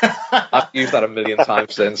 I've used that a million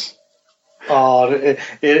times since. Oh, it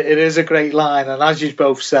is a great line, and as you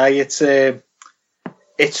both say, it's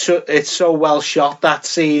it's so well shot, that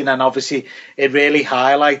scene, and obviously it really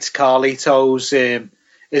highlights Carlito's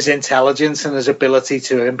his intelligence and his ability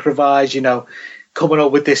to improvise. Coming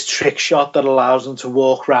up with this trick shot that allows him to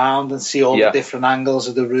walk around and see all the different angles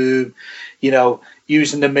of the room.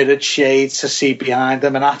 Using the mirrored shades to see behind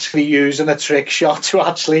them, and actually using a trick shot to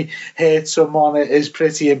actually hurt someone is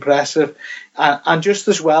pretty impressive. And just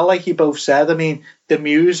as well, like you both said, I mean, the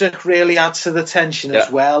music really adds to the tension as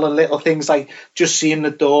well, and little things like just seeing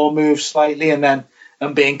the door move slightly and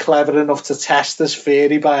being clever enough to test his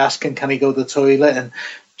theory by asking, can he go to the toilet? And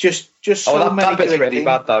just so many that bit's really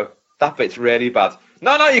bad, though. That bit's really bad.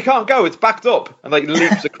 No, you can't go. It's backed up, and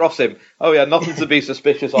leaps across him. Oh yeah, nothing to be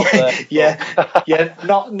suspicious of there.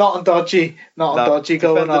 Not dodgy going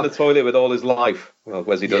on. In the toilet with all his life.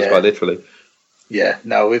 Well, as he does quite literally. Yeah,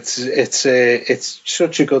 no, it's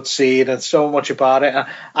such a good scene and so much about it,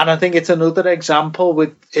 and I think it's another example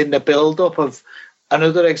in the build-up of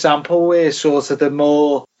another example where sort of the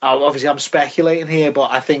more, obviously I'm speculating here, but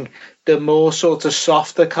I think the more sort of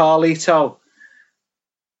softer Carlito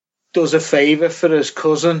does a favour for his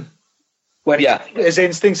cousin when his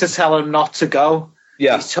instincts are telling him not to go.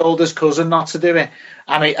 Yeah. He's told his cousin not to do it.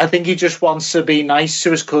 And I think he just wants to be nice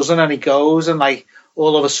to his cousin, and he goes, and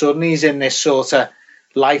all of a sudden he's in this sort of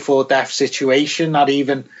life or death situation. Not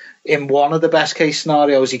even in one of the best case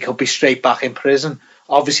scenarios, he could be straight back in prison.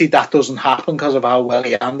 Obviously that doesn't happen because of how well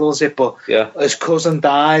he handles it, but his cousin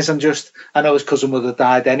dies, and I know his cousin would have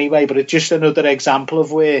died anyway, but it's just another example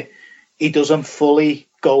of where he doesn't fully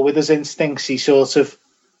go with his instincts. He sort of,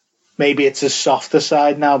 maybe it's his softer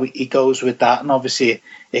side now, but he goes with that, and obviously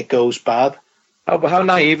it goes bad. How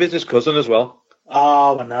naive is his cousin as well?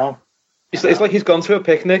 Oh, I know. It's like he's gone to a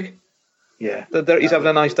picnic. Yeah. He's having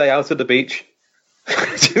a nice day out at the beach.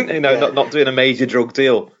 Not doing a major drug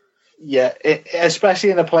deal. Yeah,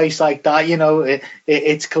 especially in a place like that,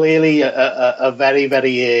 it's clearly a very,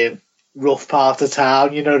 very rough part of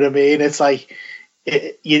town, you know what I mean? It's like,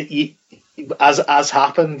 as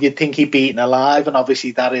happened, you'd think he'd be eaten alive, and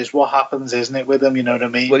obviously that is what happens, isn't it, with him? You know what I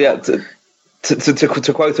mean? Well, yeah.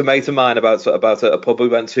 To quote a mate of mine about a pub we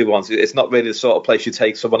went to once, it's not really the sort of place you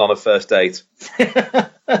take someone on a first date.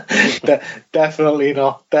 Definitely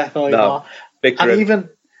not. Big and even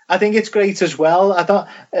I think it's great as well. I don't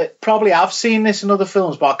probably I've seen this in other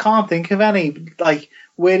films, but I can't think of any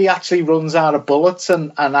where he actually runs out of bullets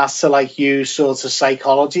and has to use sort of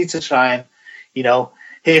psychology to try and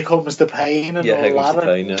here comes the pain and all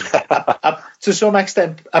that. To some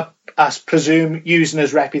extent, I presume using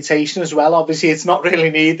his reputation as well. Obviously, it's not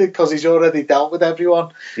really needed because he's already dealt with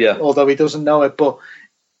everyone. Yeah. Although he doesn't know it, but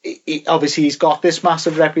obviously he's got this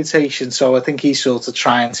massive reputation, so I think he's sort of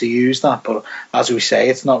trying to use that. But as we say,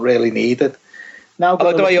 it's not really needed. Now, I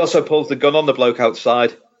like the way he also pulls the gun on the bloke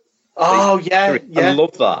outside. Oh yeah. I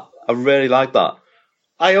love that. I really like that.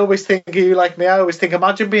 I always think, you like me,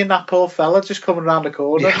 imagine being that poor fella just coming around the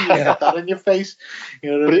corner and you got that in your face.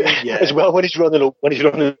 You know what I mean? As well, when he's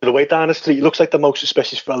running away down the street, he looks like the most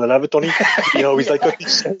suspicious fella ever, doesn't he? He's got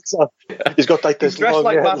these shades on. He's got this. He's dressed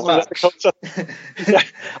like Mad Max.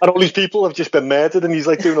 And all these people have just been murdered, and he's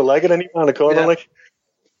doing a leg, and then he's around the corner,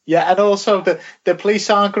 Yeah, and also the police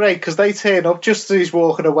aren't great because they turn up just as he's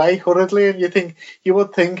walking away hurriedly, and you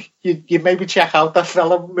would think you'd maybe check out that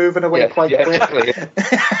fella moving away quite quick. Exactly.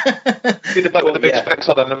 With the big specs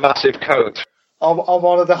on and a massive coat. On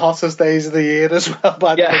one of the hottest days of the year as well.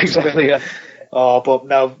 Exactly. Yeah. Oh, but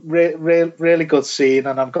no, really good scene,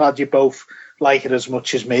 and I'm glad you both like it as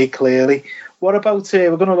much as me. Clearly, what about?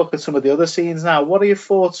 We're going to look at some of the other scenes now. What are your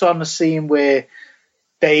thoughts on the scene where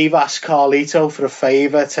Dave asked Carlito for a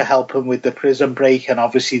favour to help him with the prison break and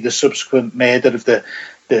obviously the subsequent murder of the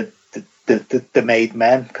made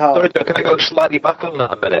men? Carl? Sorry, can I go slightly back on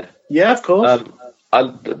that a minute? Yeah, of course.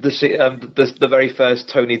 The very first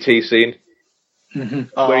Tony T scene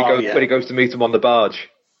where he goes to meet him on the barge.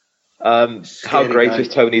 How great is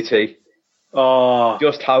Tony T? Oh,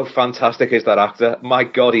 just how fantastic is that actor? My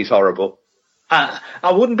God, he's horrible.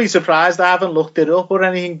 I wouldn't be surprised. I haven't looked it up or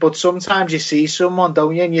anything, but sometimes you see someone,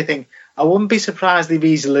 don't you, and you think, I wouldn't be surprised if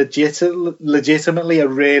he's legitimately a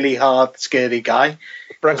really hard, scary guy.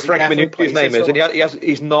 Frank Minucci's his name is, and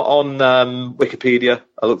he's not on Wikipedia.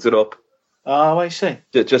 I looked it up. Oh, I see.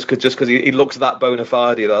 Just because he looks that bona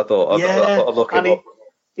fide, I thought I'd look him up.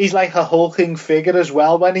 He's like a hulking figure as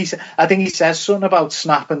well. When I think he says something about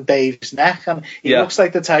snapping Dave's neck, and he looks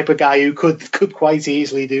like the type of guy who could quite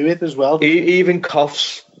easily do it as well. He even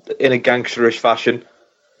coughs in a gangsterish fashion.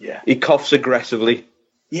 Yeah, he coughs aggressively.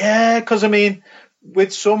 Yeah, because I mean,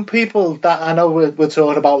 with some people, that I know we're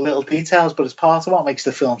talking about little details, but it's part of what makes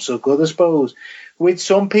the film so good, I suppose. With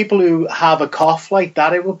some people who have a cough like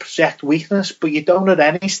that, it will project weakness, but you don't at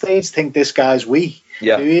any stage think this guy's weak.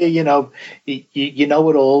 Yeah. Do you? You know, you know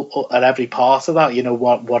it all at every part of that. You know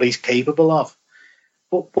what he's capable of.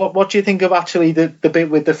 But what do you think of actually the bit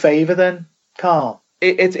with the favour then, Carl?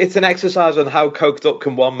 It's an exercise on how coked up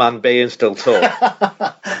can one man be and still talk.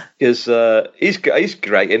 Because he's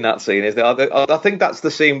great in that scene, isn't it? I think that's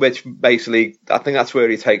the scene which basically, I think that's where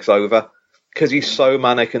he takes over, because he's so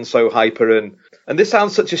manic and so hyper. And this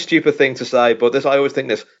sounds such a stupid thing to say, but I always think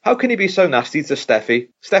this: how can he be so nasty to Steffi?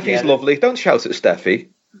 Steffi's lovely. Don't shout at Steffi.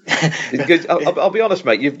 Because I'll be honest,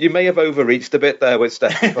 mate. You may have overreached a bit there with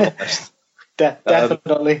Steffi. For honest.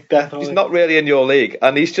 Definitely. He's not really in your league,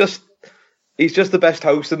 and he's just the best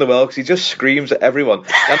host in the world because he just screams at everyone.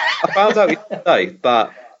 And I found out yesterday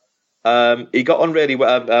that he got on really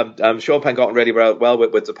well. Sean Penn got on really well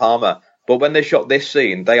with De Palma, but when they shot this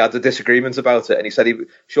scene, they had a disagreement about it, and he said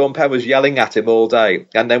Sean Penn was yelling at him all day,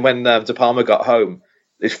 and then when De Palma got home,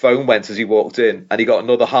 his phone went as he walked in, and he got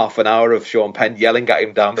another half an hour of Sean Penn yelling at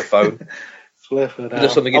him down the phone.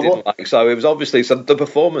 There's something he didn't like. So it was obviously the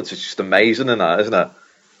performance is just amazing in that, isn't it?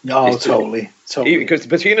 No, totally. Because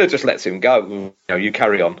Pacino just lets him go. You know, you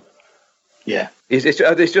carry on. Yeah, it's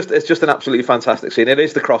just an absolutely fantastic scene. It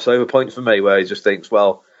is the crossover point for me where he just thinks,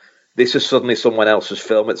 well, this is suddenly someone else's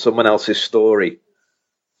film. It's someone else's story,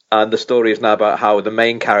 and the story is now about how the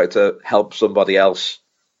main character helps somebody else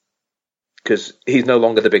because he's no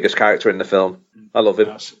longer the biggest character in the film. I love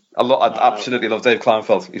him. I absolutely love Dave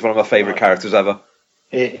Kleinfeld. He's one of my favourite characters ever.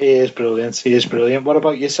 He is brilliant. He is brilliant. What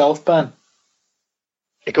about yourself, Ben?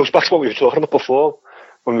 It goes back to what we were talking about before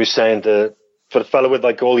when we were saying for the fellow with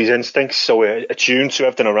like all these instincts, so attuned to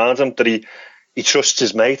everything around him, that he trusts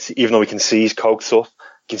his mate, even though he can see he's coked up,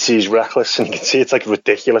 he can see he's reckless, and you can see it's like a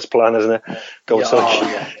ridiculous plan, isn't it?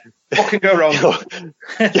 What can go wrong?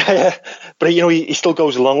 Yeah. But he still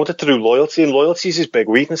goes along with it through loyalty, and loyalty is his big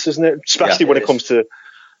weakness, isn't it? Especially when it comes to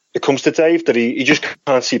Dave, that he just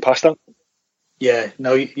can't see past that. Yeah,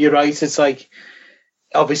 no, you're right. It's like,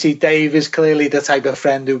 obviously Dave is clearly the type of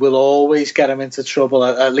friend who will always get him into trouble,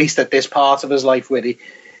 at least at this part of his life where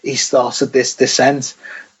he starts at this descent.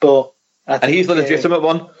 But and he's the legitimate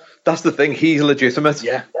one. That's the thing. He's legitimate.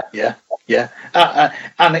 Yeah.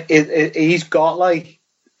 And he's got, like,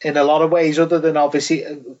 in a lot of ways, other than obviously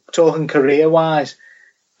talking career-wise,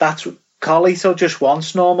 that's Carlito just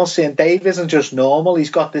wants normalcy, and Dave isn't just normal. He's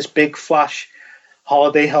got this big flash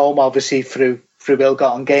holiday home, obviously through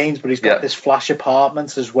ill-gotten gains, but he's got this flash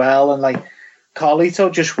apartment as well, and like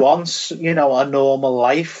Carlito just wants, a normal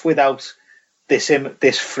life without this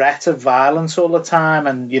threat of violence all the time,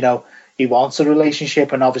 and he wants a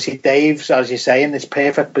relationship, and obviously Dave's, as you say, in this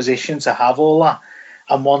perfect position to have all that,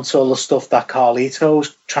 and wants all the stuff that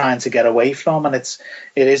Carlito's trying to get away from, and it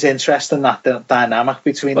is interesting, that the dynamic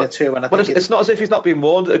between the two. And I think it's not as if he's not been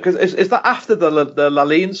warned, because is that after the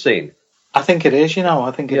Laline scene? I think it is.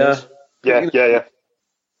 I think it is. Yeah.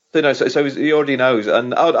 So he already knows,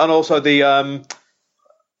 and also the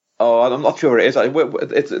I'm not sure it is.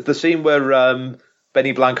 It's the scene where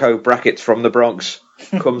Benny Blanco brackets from the Bronx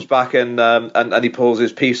comes back and he pulls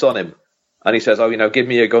his piece on him, and he says, give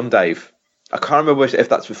me your gun, Dave. I can't remember if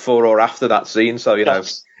that's before or after that scene. So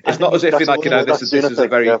it's not as if this is a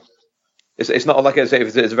very. It's not like as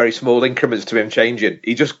if it's a very small increments to him changing.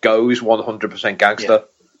 He just goes 100% gangster.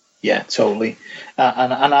 Yeah, totally.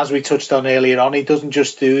 And as we touched on earlier on, he doesn't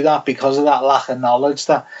just do that because of that lack of knowledge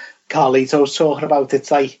that Carlito's talking about.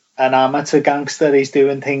 It's like an amateur gangster. He's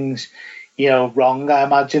doing things, wrong, I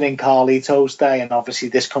imagine, in Carlito's day. And obviously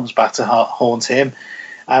this comes back to haunt him.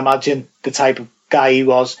 I imagine the type of guy he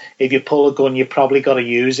was, if you pull a gun, you probably got to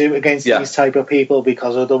use it against these type of people,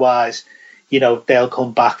 because otherwise, they'll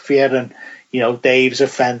come back for you. And, Dave's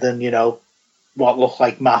offending, what look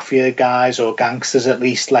like mafia guys or gangsters, at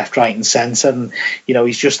least, left, right and centre, and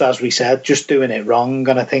he's just, as we said, just doing it wrong.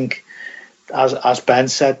 And I think, as Ben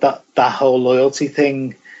said, that whole loyalty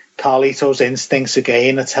thing, Carlito's instincts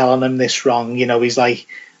again are telling him this wrong. He's like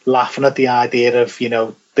laughing at the idea of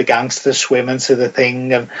the gangsters swimming to the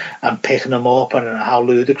thing and picking him up, and how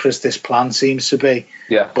ludicrous this plan seems to be.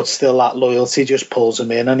 But still, that loyalty just pulls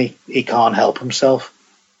him in, and he can't help himself.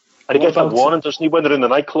 And he gets that warning, doesn't he, when they're in the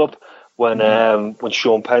nightclub? When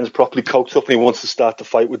Sean Penn's properly coked up and he wants to start the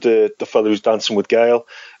fight with the fellow who's dancing with Gail,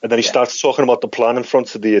 and then he starts talking about the plan in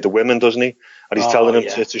front of the women, doesn't he? And he's telling him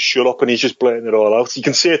to shut up, and he's just blurting it all out. You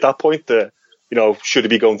can see at that point that should he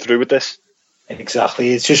be going through with this? Exactly.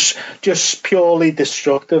 It's just purely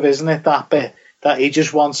destructive, isn't it? That bit, that he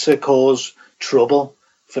just wants to cause trouble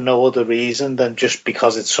for no other reason than just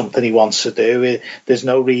because it's something he wants to do. There's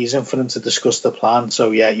no reason for him to discuss the plan.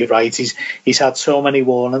 So yeah, you're right. He's had so many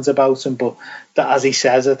warnings about him, but as he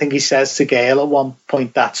says, I think he says to Gale at one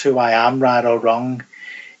point, "That's who I am, right or wrong."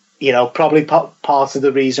 You know, probably part of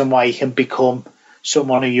the reason why he can become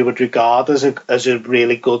someone who you would regard as a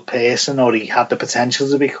really good person, or he had the potential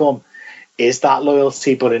to become, is that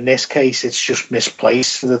loyalty. But in this case, it's just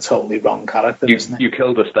misplaced for the totally wrong character, isn't it? You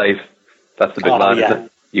killed us, Dave. That's the big line, yeah. isn't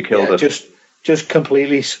it? You killed us. Just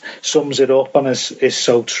completely sums it up and is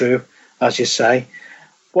so true, as you say.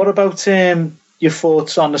 What about your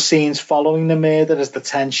thoughts on the scenes following the murder as the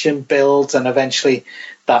tension builds and eventually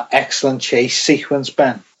that excellent chase sequence,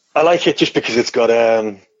 Ben? I like it just because it's got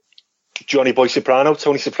Johnny Boy Soprano,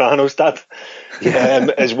 Tony Soprano's dad,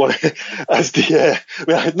 as one as the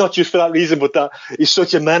not just for that reason, but that he's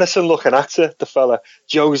such a menacing looking actor, the fella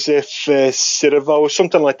Joseph Sirivo or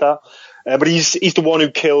something like that. But he's the one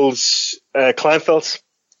who kills Kleinfeld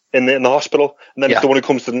in the hospital, and then he's the one who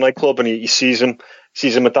comes to the nightclub and he sees him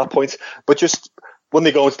at that point. But just when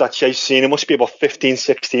they go into that chase scene, it must be about 15,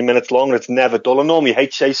 16 minutes long, and it's never dull. I normally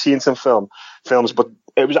hate chase scenes in films, but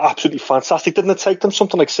it was absolutely fantastic. Didn't it take them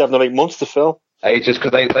something like 7 or 8 months to film? Ages,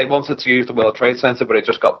 because they wanted to use the World Trade Center, but it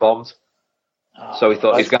just got bombed. So he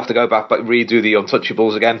thought he's going to have to go back, but redo the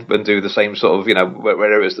Untouchables again and do the same sort of,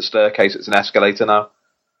 where it was the staircase, it's an escalator now.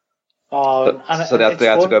 So they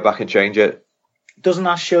had to go back and change it. Doesn't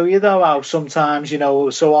that show you, though, how sometimes,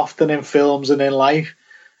 so often in films and in life,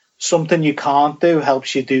 something you can't do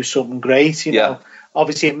helps you do something great, you know?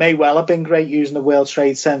 Obviously, it may well have been great using the World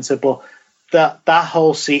Trade Center, but that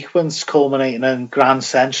whole sequence culminating in Grand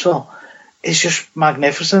Central is just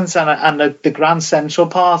magnificent, and the Grand Central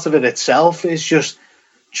part of it itself is just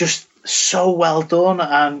so well done,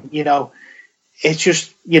 and it's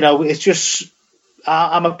just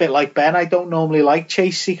I'm a bit like Ben. I don't normally like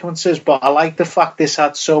chase sequences, but I like the fact this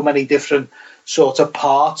had so many different sort of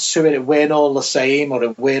parts to it. It weren't all the same, or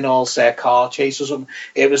it weren't all, say, a car chase or something.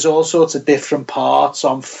 It was all sorts of different parts,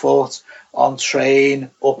 on foot, on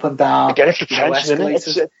train, up and down. Again, it's the tension,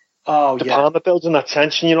 isn't it? The Palmer building that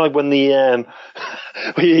tension, like when the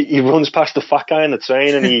he runs past the fat guy in the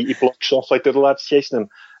train and he blocks off like the other lads chasing him,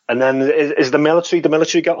 and then is the military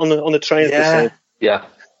got on the train at the same. Yeah,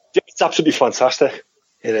 it's absolutely fantastic.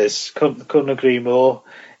 It is. Couldn't agree more.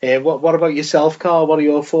 What about yourself, Carl? What are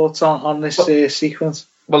your thoughts on this sequence?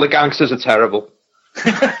 Well, the gangsters are terrible.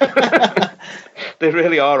 They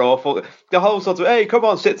really are awful. The whole sort of, hey, come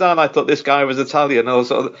on, sit down. I thought this guy was Italian.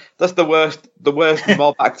 That's the worst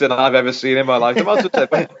mob acting I've ever seen in my life.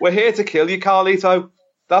 We're here to kill you, Carlito.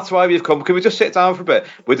 That's why we've come. Can we just sit down for a bit?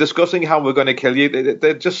 We're discussing how we're going to kill you.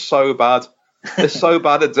 They're just so bad. They're so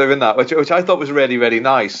bad at doing that, which I thought was really, really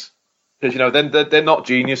nice. Because, they're not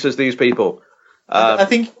geniuses, these people. I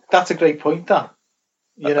think that's a great point, Dan.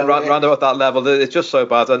 Around about that level, it's just so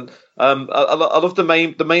bad. And I love the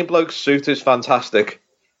main bloke's suit is fantastic.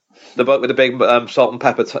 The bloke with the big salt and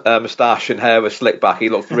pepper moustache and hair was slicked back. He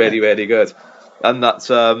looked really, really good. And that's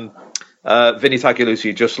Vinny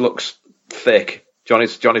Taglialucci just looks thick.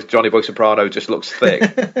 Johnny Boy Soprano just looks thick.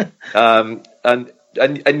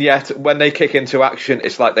 And yet when they kick into action,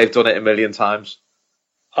 it's like they've done it a million times.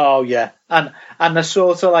 Oh yeah, and they're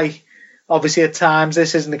sort of like, obviously at times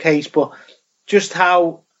this isn't the case, but just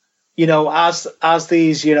how, as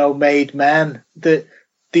these, made men, that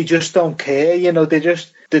they just don't care,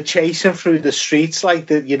 they're chasing through the streets like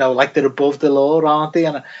they're above the law, aren't they?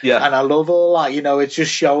 And I love all that, it's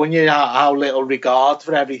just showing you how little regard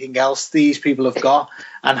for everything else these people have got,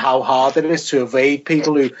 and how hard it is to evade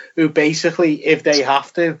people who basically, if they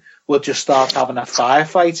have to, will just start having a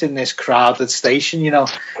firefight in this crowded station.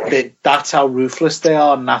 That's how ruthless they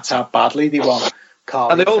are, and that's how badly they want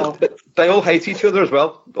Carl. And they all hate each other as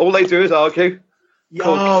well. All they do is argue.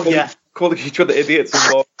 Call each other idiots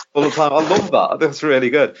and all the time. I love that. That's really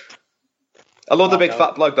good. I love the big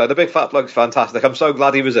fat bloke though. The big fat bloke's fantastic. I'm so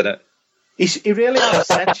glad he was in it. He really has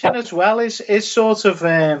tension as well. His sort of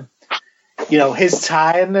his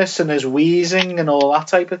tiredness and his wheezing and all that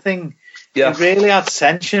type of thing. Yeah. It really adds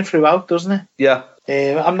tension throughout, doesn't it? Yeah.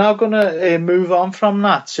 I'm now going to move on from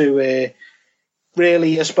that to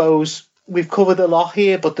really, I suppose, we've covered a lot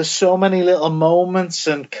here, but there's so many little moments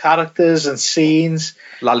and characters and scenes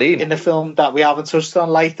in the film that we haven't touched on,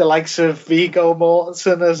 like the likes of Viggo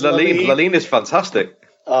Mortensen as Laline. Laline is fantastic.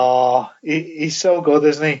 Oh, he's so good,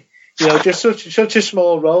 isn't he? Just such a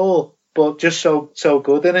small role, but just so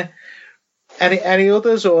good in it. Any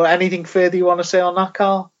others or anything further you want to say on that,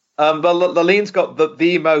 Carl? Well, Laline's got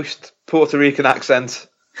the most Puerto Rican accent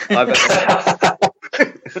I've ever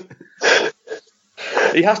heard.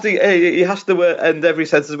 He has to end every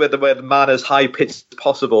sentence with the word "man" as high pitched as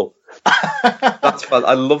possible. That's fun.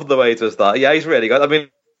 I love the way he does that. Yeah, he's really good. I mean,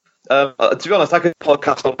 to be honest, I could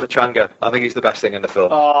podcast on Pachanga. I think he's the best thing in the film.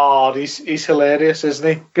 Oh, he's hilarious, isn't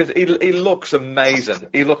he? Because he looks amazing.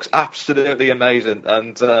 He looks absolutely amazing,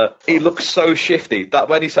 and he looks so shifty that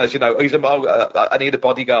when he says, I need a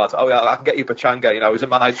bodyguard. Oh yeah, I can get you Pachanga. He's a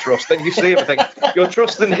man I trust. Then you see him and think, you're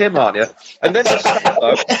trusting him, aren't you? And then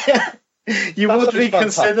you would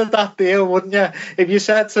reconsider that deal, wouldn't you? If you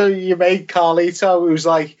said to your mate Carlito, who's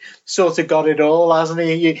like sort of got it all, hasn't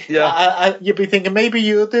he? You'd be thinking maybe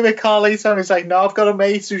you'll do it, Carlito. And he's like, no, I've got a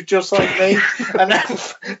mate who's just like me. And then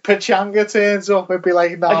Pachanga turns up and be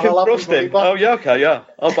like, no, I'll trust him. Oh yeah, okay, yeah,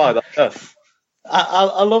 I'll buy that. Yeah.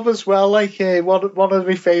 I love as well, like one of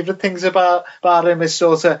my favourite things about him is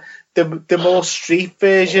sort of the more street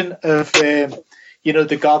version of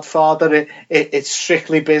The Godfather. It's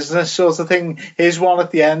strictly business sort of thing. Here's one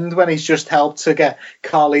at the end when he's just helped to get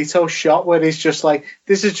Carlito shot, where he's just like,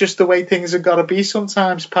 this is just the way things have got to be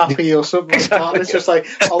sometimes, Pappy, or something like that. And it's just like,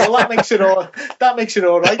 oh well, that makes it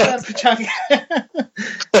all right then, Pachanga.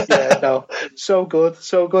 Yeah, no, so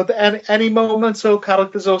good. Any moments or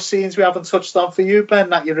characters or scenes we haven't touched on for you,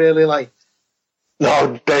 Ben, that you really like?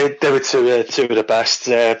 No, they were two of the best,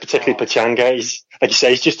 particularly Pachanga. He's, like you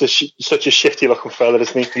say, he's just such a shifty looking fella,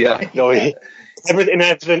 isn't he? Yeah.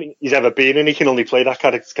 Everything he's ever been in, he can only play that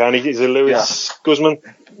character, can't he? He's a Louis Guzman.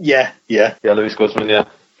 Yeah, Louis Guzman, yeah.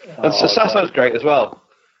 And Sasso's great as well.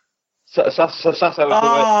 Sasso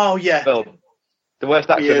was the film. The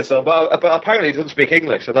worst actor in the film, but apparently he doesn't speak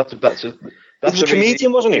English, so that's He's a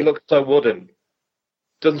comedian, wasn't he? He looked so wooden.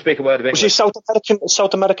 Doesn't speak a word of English. Was he a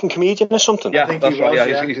South American comedian or something? Yeah, that's right.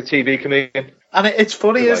 Yeah, he's a TV comedian. And it's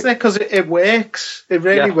funny, isn't it? Because it works. It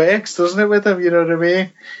really works, doesn't it, with him? You know what I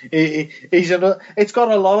mean? It's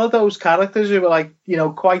got a lot of those characters who are like,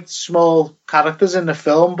 quite small characters in the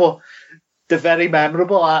film, but they're very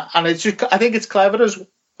memorable. And it's just, I think it's clever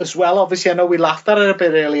as well. Obviously, I know we laughed at it a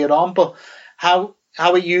bit earlier on, but how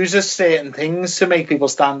it uses certain things to make people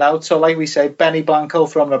stand out. So, like we say, Benny Blanco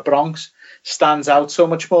from the Bronx stands out so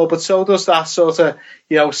much more, but so does that sort of,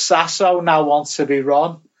 Sasso now wants to be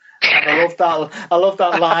Ron. And I love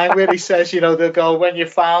that line where he says, they'll go, when you're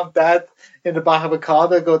found dead in the back of a car,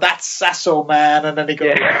 they'll go, that's Sasso, man. And then he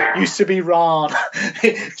goes, used to be Ron.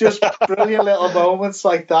 Just brilliant little moments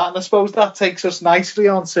like that. And I suppose that takes us nicely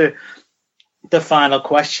onto the final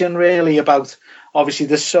question, really, about, obviously,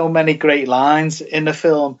 there's so many great lines in the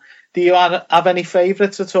film. Do you have any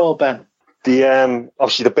favourites at all, Ben?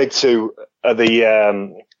 Obviously the big two are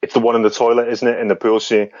it's the one in the toilet, isn't it, in the pool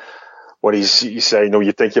scene, where you say,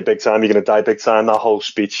 you think you're big time, you're going to die big time, that whole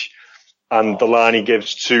speech. And the line he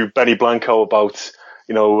gives to Benny Blanco about,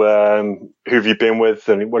 who have you been with,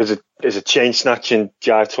 and what is it? Is it chain snatching,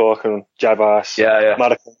 jive talking, jive ass,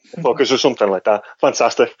 motherfuckers or something like that?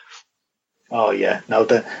 Fantastic. Oh yeah, no,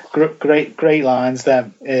 the great lines.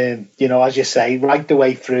 Them, as you say, right the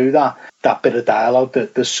way through that bit of dialogue.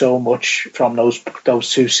 That there's so much from those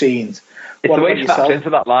two scenes. It's the way he snaps into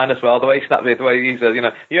that line as well. The way he snaps it, the way he says,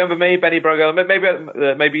 you remember me, Benny Blanco?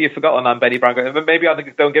 Maybe you've forgotten I'm Benny Blanco. Maybe I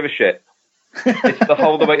don't give a shit. It's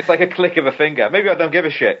the way. It's like a click of a finger. Maybe I don't give a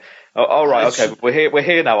shit. Oh, all right, okay, we're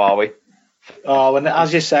here now, are we? Oh, and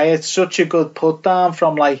as you say, it's such a good put down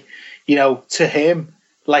from to him.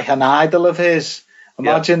 Like an idol of his.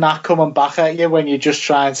 Imagine that coming back at you when you're just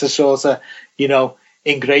trying to sort of,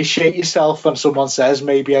 ingratiate yourself when someone says,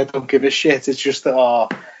 maybe I don't give a shit. It's just Well,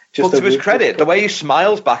 to his credit, the way he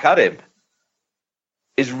smiles back at him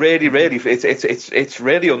is really, really, it's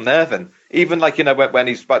really unnerving. Even when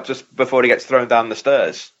he's just before he gets thrown down the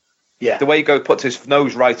stairs. Yeah. The way he puts his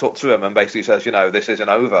nose right up to him and basically says, this isn't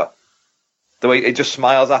over. The way he just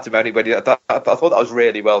smiles at him anybody. I thought that was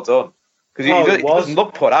really well done. Because he doesn't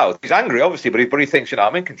look put out. He's angry, obviously, but he thinks,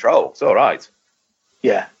 I'm in control. It's all right.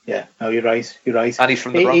 Yeah. No, you're right. And he's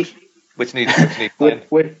from the Bronx,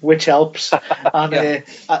 which helps. And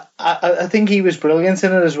I think he was brilliant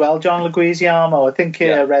in it as well, John Leguizamo. I think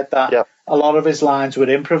I read that a lot of his lines were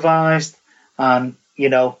improvised. And,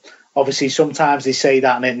 obviously sometimes they say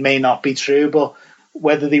that and it may not be true, but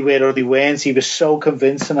whether they were or they weren't, he was so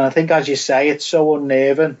convincing. And I think, as you say, it's so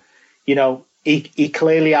unnerving, He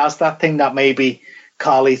clearly has that thing that maybe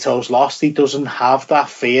Carlito's lost. He doesn't have that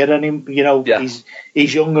fear anymore.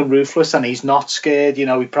 He's young and ruthless, and he's not scared. He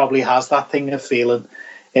probably has that thing of feeling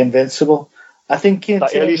invincible. I think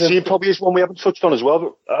that early scene probably is one we haven't touched on as well.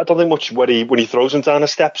 But I don't think much when he throws him down the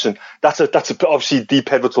steps, and that's obviously the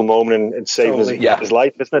pivotal moment in saving his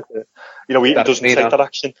life, isn't it? He doesn't take that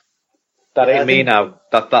action. That ain't me now.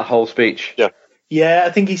 That whole speech. Yeah. Yeah,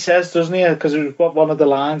 I think he says, doesn't he? Because it was one of the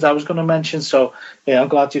lines I was going to mention. So, yeah, I'm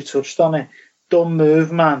glad you touched on it. Don't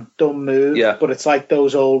move, man. Don't move. Yeah. But it's like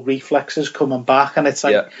those old reflexes coming back. And it's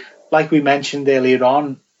like we mentioned earlier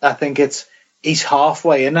on, I think he's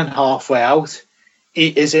halfway in and halfway out.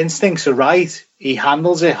 His instincts are right. He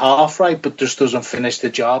handles it half right, but just doesn't finish the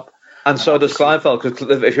job. And so does Kleinfeld,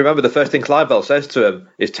 because if you remember, the first thing Kleinfeld says to him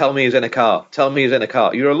is, tell me he's in a car. Tell me he's in a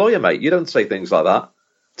car. You're a lawyer, mate. You don't say things like that.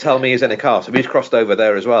 Tell me he's in a car. So he's crossed over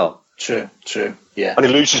there as well. True, yeah. And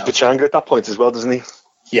he loses Pachanga at that point as well, doesn't he?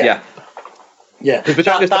 Yeah. Because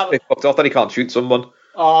Pachanga's fucked off that he can't shoot someone.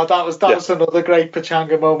 Oh, that was another great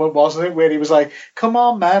Pachanga moment, wasn't it? Where he was like, come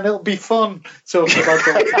on, man, it'll be fun. Talking about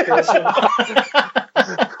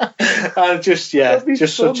and just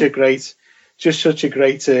such a great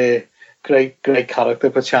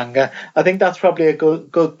character, Pachanga. I think that's probably a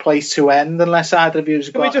good place to end, unless either of you has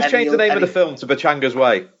got. Can we just change the name of the film to Pachanga's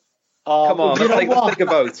Way? Come on, let's take a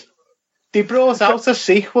vote. They brought out a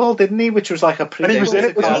sequel, didn't he? Which was like a prequel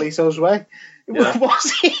to Carlito's Way. Yeah.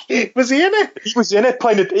 Was he? Was he in it? He was in it,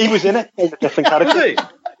 playing a different character.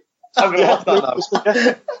 I'm going to watch that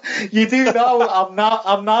now. You do know I'm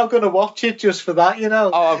now going to watch it just for that, you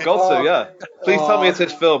know. Oh, I've got to, yeah. Please tell me it's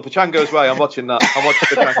this film, Pachanga's Way. I'm watching that. I'm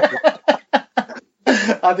watching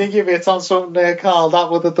Pachanga's. I think if it's on something there, Carl, that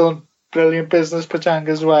would have done brilliant business.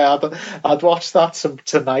 Pachanga's Way. I'd watch that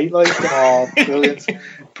tonight. Like, oh,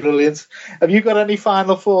 brilliant. Have you got any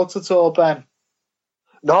final thoughts at all, Ben?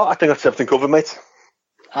 No, I think that's everything covered, mate.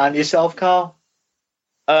 And yourself, Carl?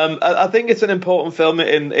 I think it's an important film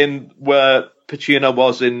in where Pacino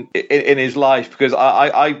was in his life, because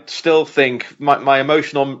I still think my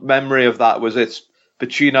emotional memory of that was it's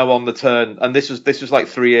Pacino on the turn, and this was like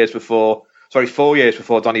 4 years before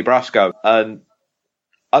Donnie Brasco, and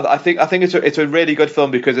I think it's a really good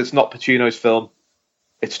film because it's not Pacino's film.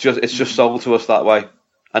 It's just sold to us that way,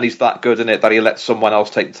 and he's that good in it that he lets someone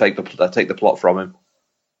else take the plot from him.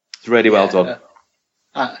 It's really well done.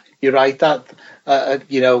 You're right that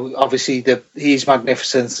obviously he's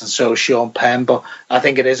magnificent, and so is Sean Penn, but I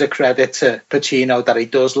think it is a credit to Pacino that he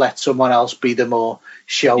does let someone else be the more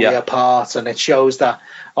showier part, and it shows that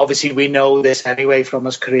obviously we know this anyway from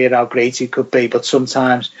his career how great he could be, but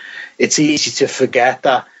sometimes it's easy to forget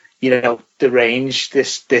that the range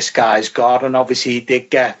this guy's got, and obviously he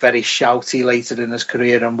did get very shouty later in his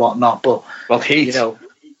career and whatnot, but Heat all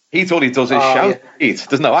he does is shout. Yeah. Heat,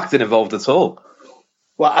 there's no acting involved at all.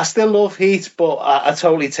 Well, I still love Heat, but I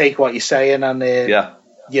totally take what you're saying, and a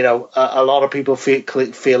lot of people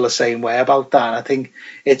feel the same way about that. And I think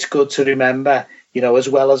it's good to remember, as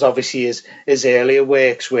well as obviously his earlier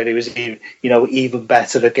works where he was, even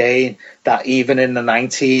better again. That even in the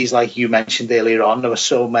 90s, like you mentioned earlier on, there were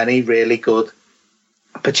so many really good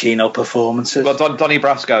Pacino performances. Well, Donnie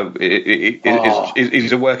Brasco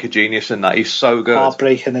is a work of genius in that. He's so good,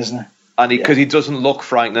 heartbreaking, isn't it? And because he doesn't look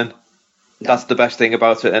frightening. That's the best thing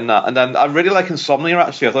about it in that. And then I really like Insomnia,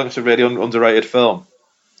 actually. I thought it's a really underrated film.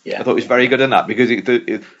 Yeah. I thought he was very good in that, because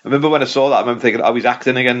I remember when I saw that, I remember thinking, he's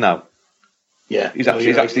acting again now. Yeah. He's not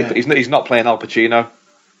playing Al Pacino.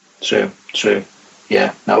 True.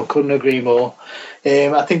 Yeah, no, couldn't agree more.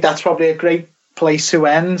 I think that's probably a great place to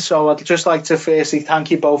end. So I'd just like to firstly thank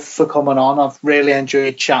you both for coming on. I've really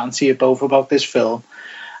enjoyed chatting to you both about this film.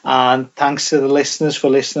 And thanks to the listeners for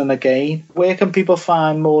listening again. Where can people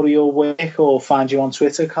find more of your work or find you on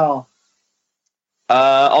Twitter, Carl?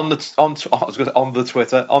 On the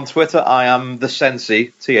Twitter. On Twitter, I am the Sensi,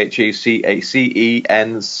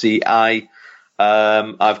 TheCacenci.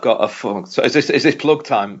 I've got so is this plug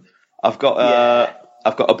time? I've got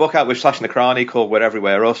a book out with Slash Nakrani called We're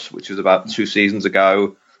Everywhere Us, which was about 2 seasons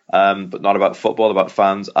ago, but not about football, about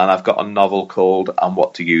fans. And I've got a novel called And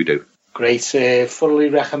What Do You Do? Great. Fully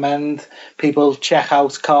recommend people check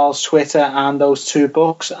out Carl's Twitter and those 2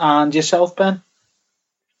 books. And yourself, Ben?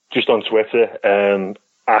 Just on Twitter,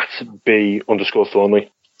 at @B_Thornley.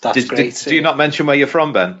 That's great. Do you not mention where you're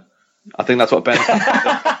from, Ben? I think that's what Ben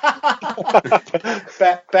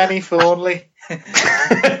Benny Thornley. It's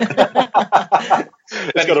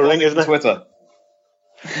got a ring, isn't it? Twitter.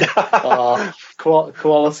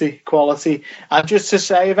 Quality. And just to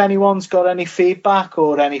say, if anyone's got any feedback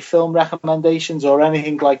or any film recommendations or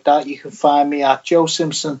anything like that, you can find me at Joe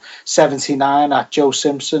Simpson79 at Joe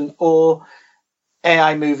Simpson, or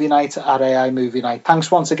AI Movie Night at AI Movie Night.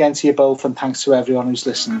 Thanks once again to you both, and thanks to everyone who's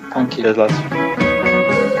listening. Thank you. Cheers, lads.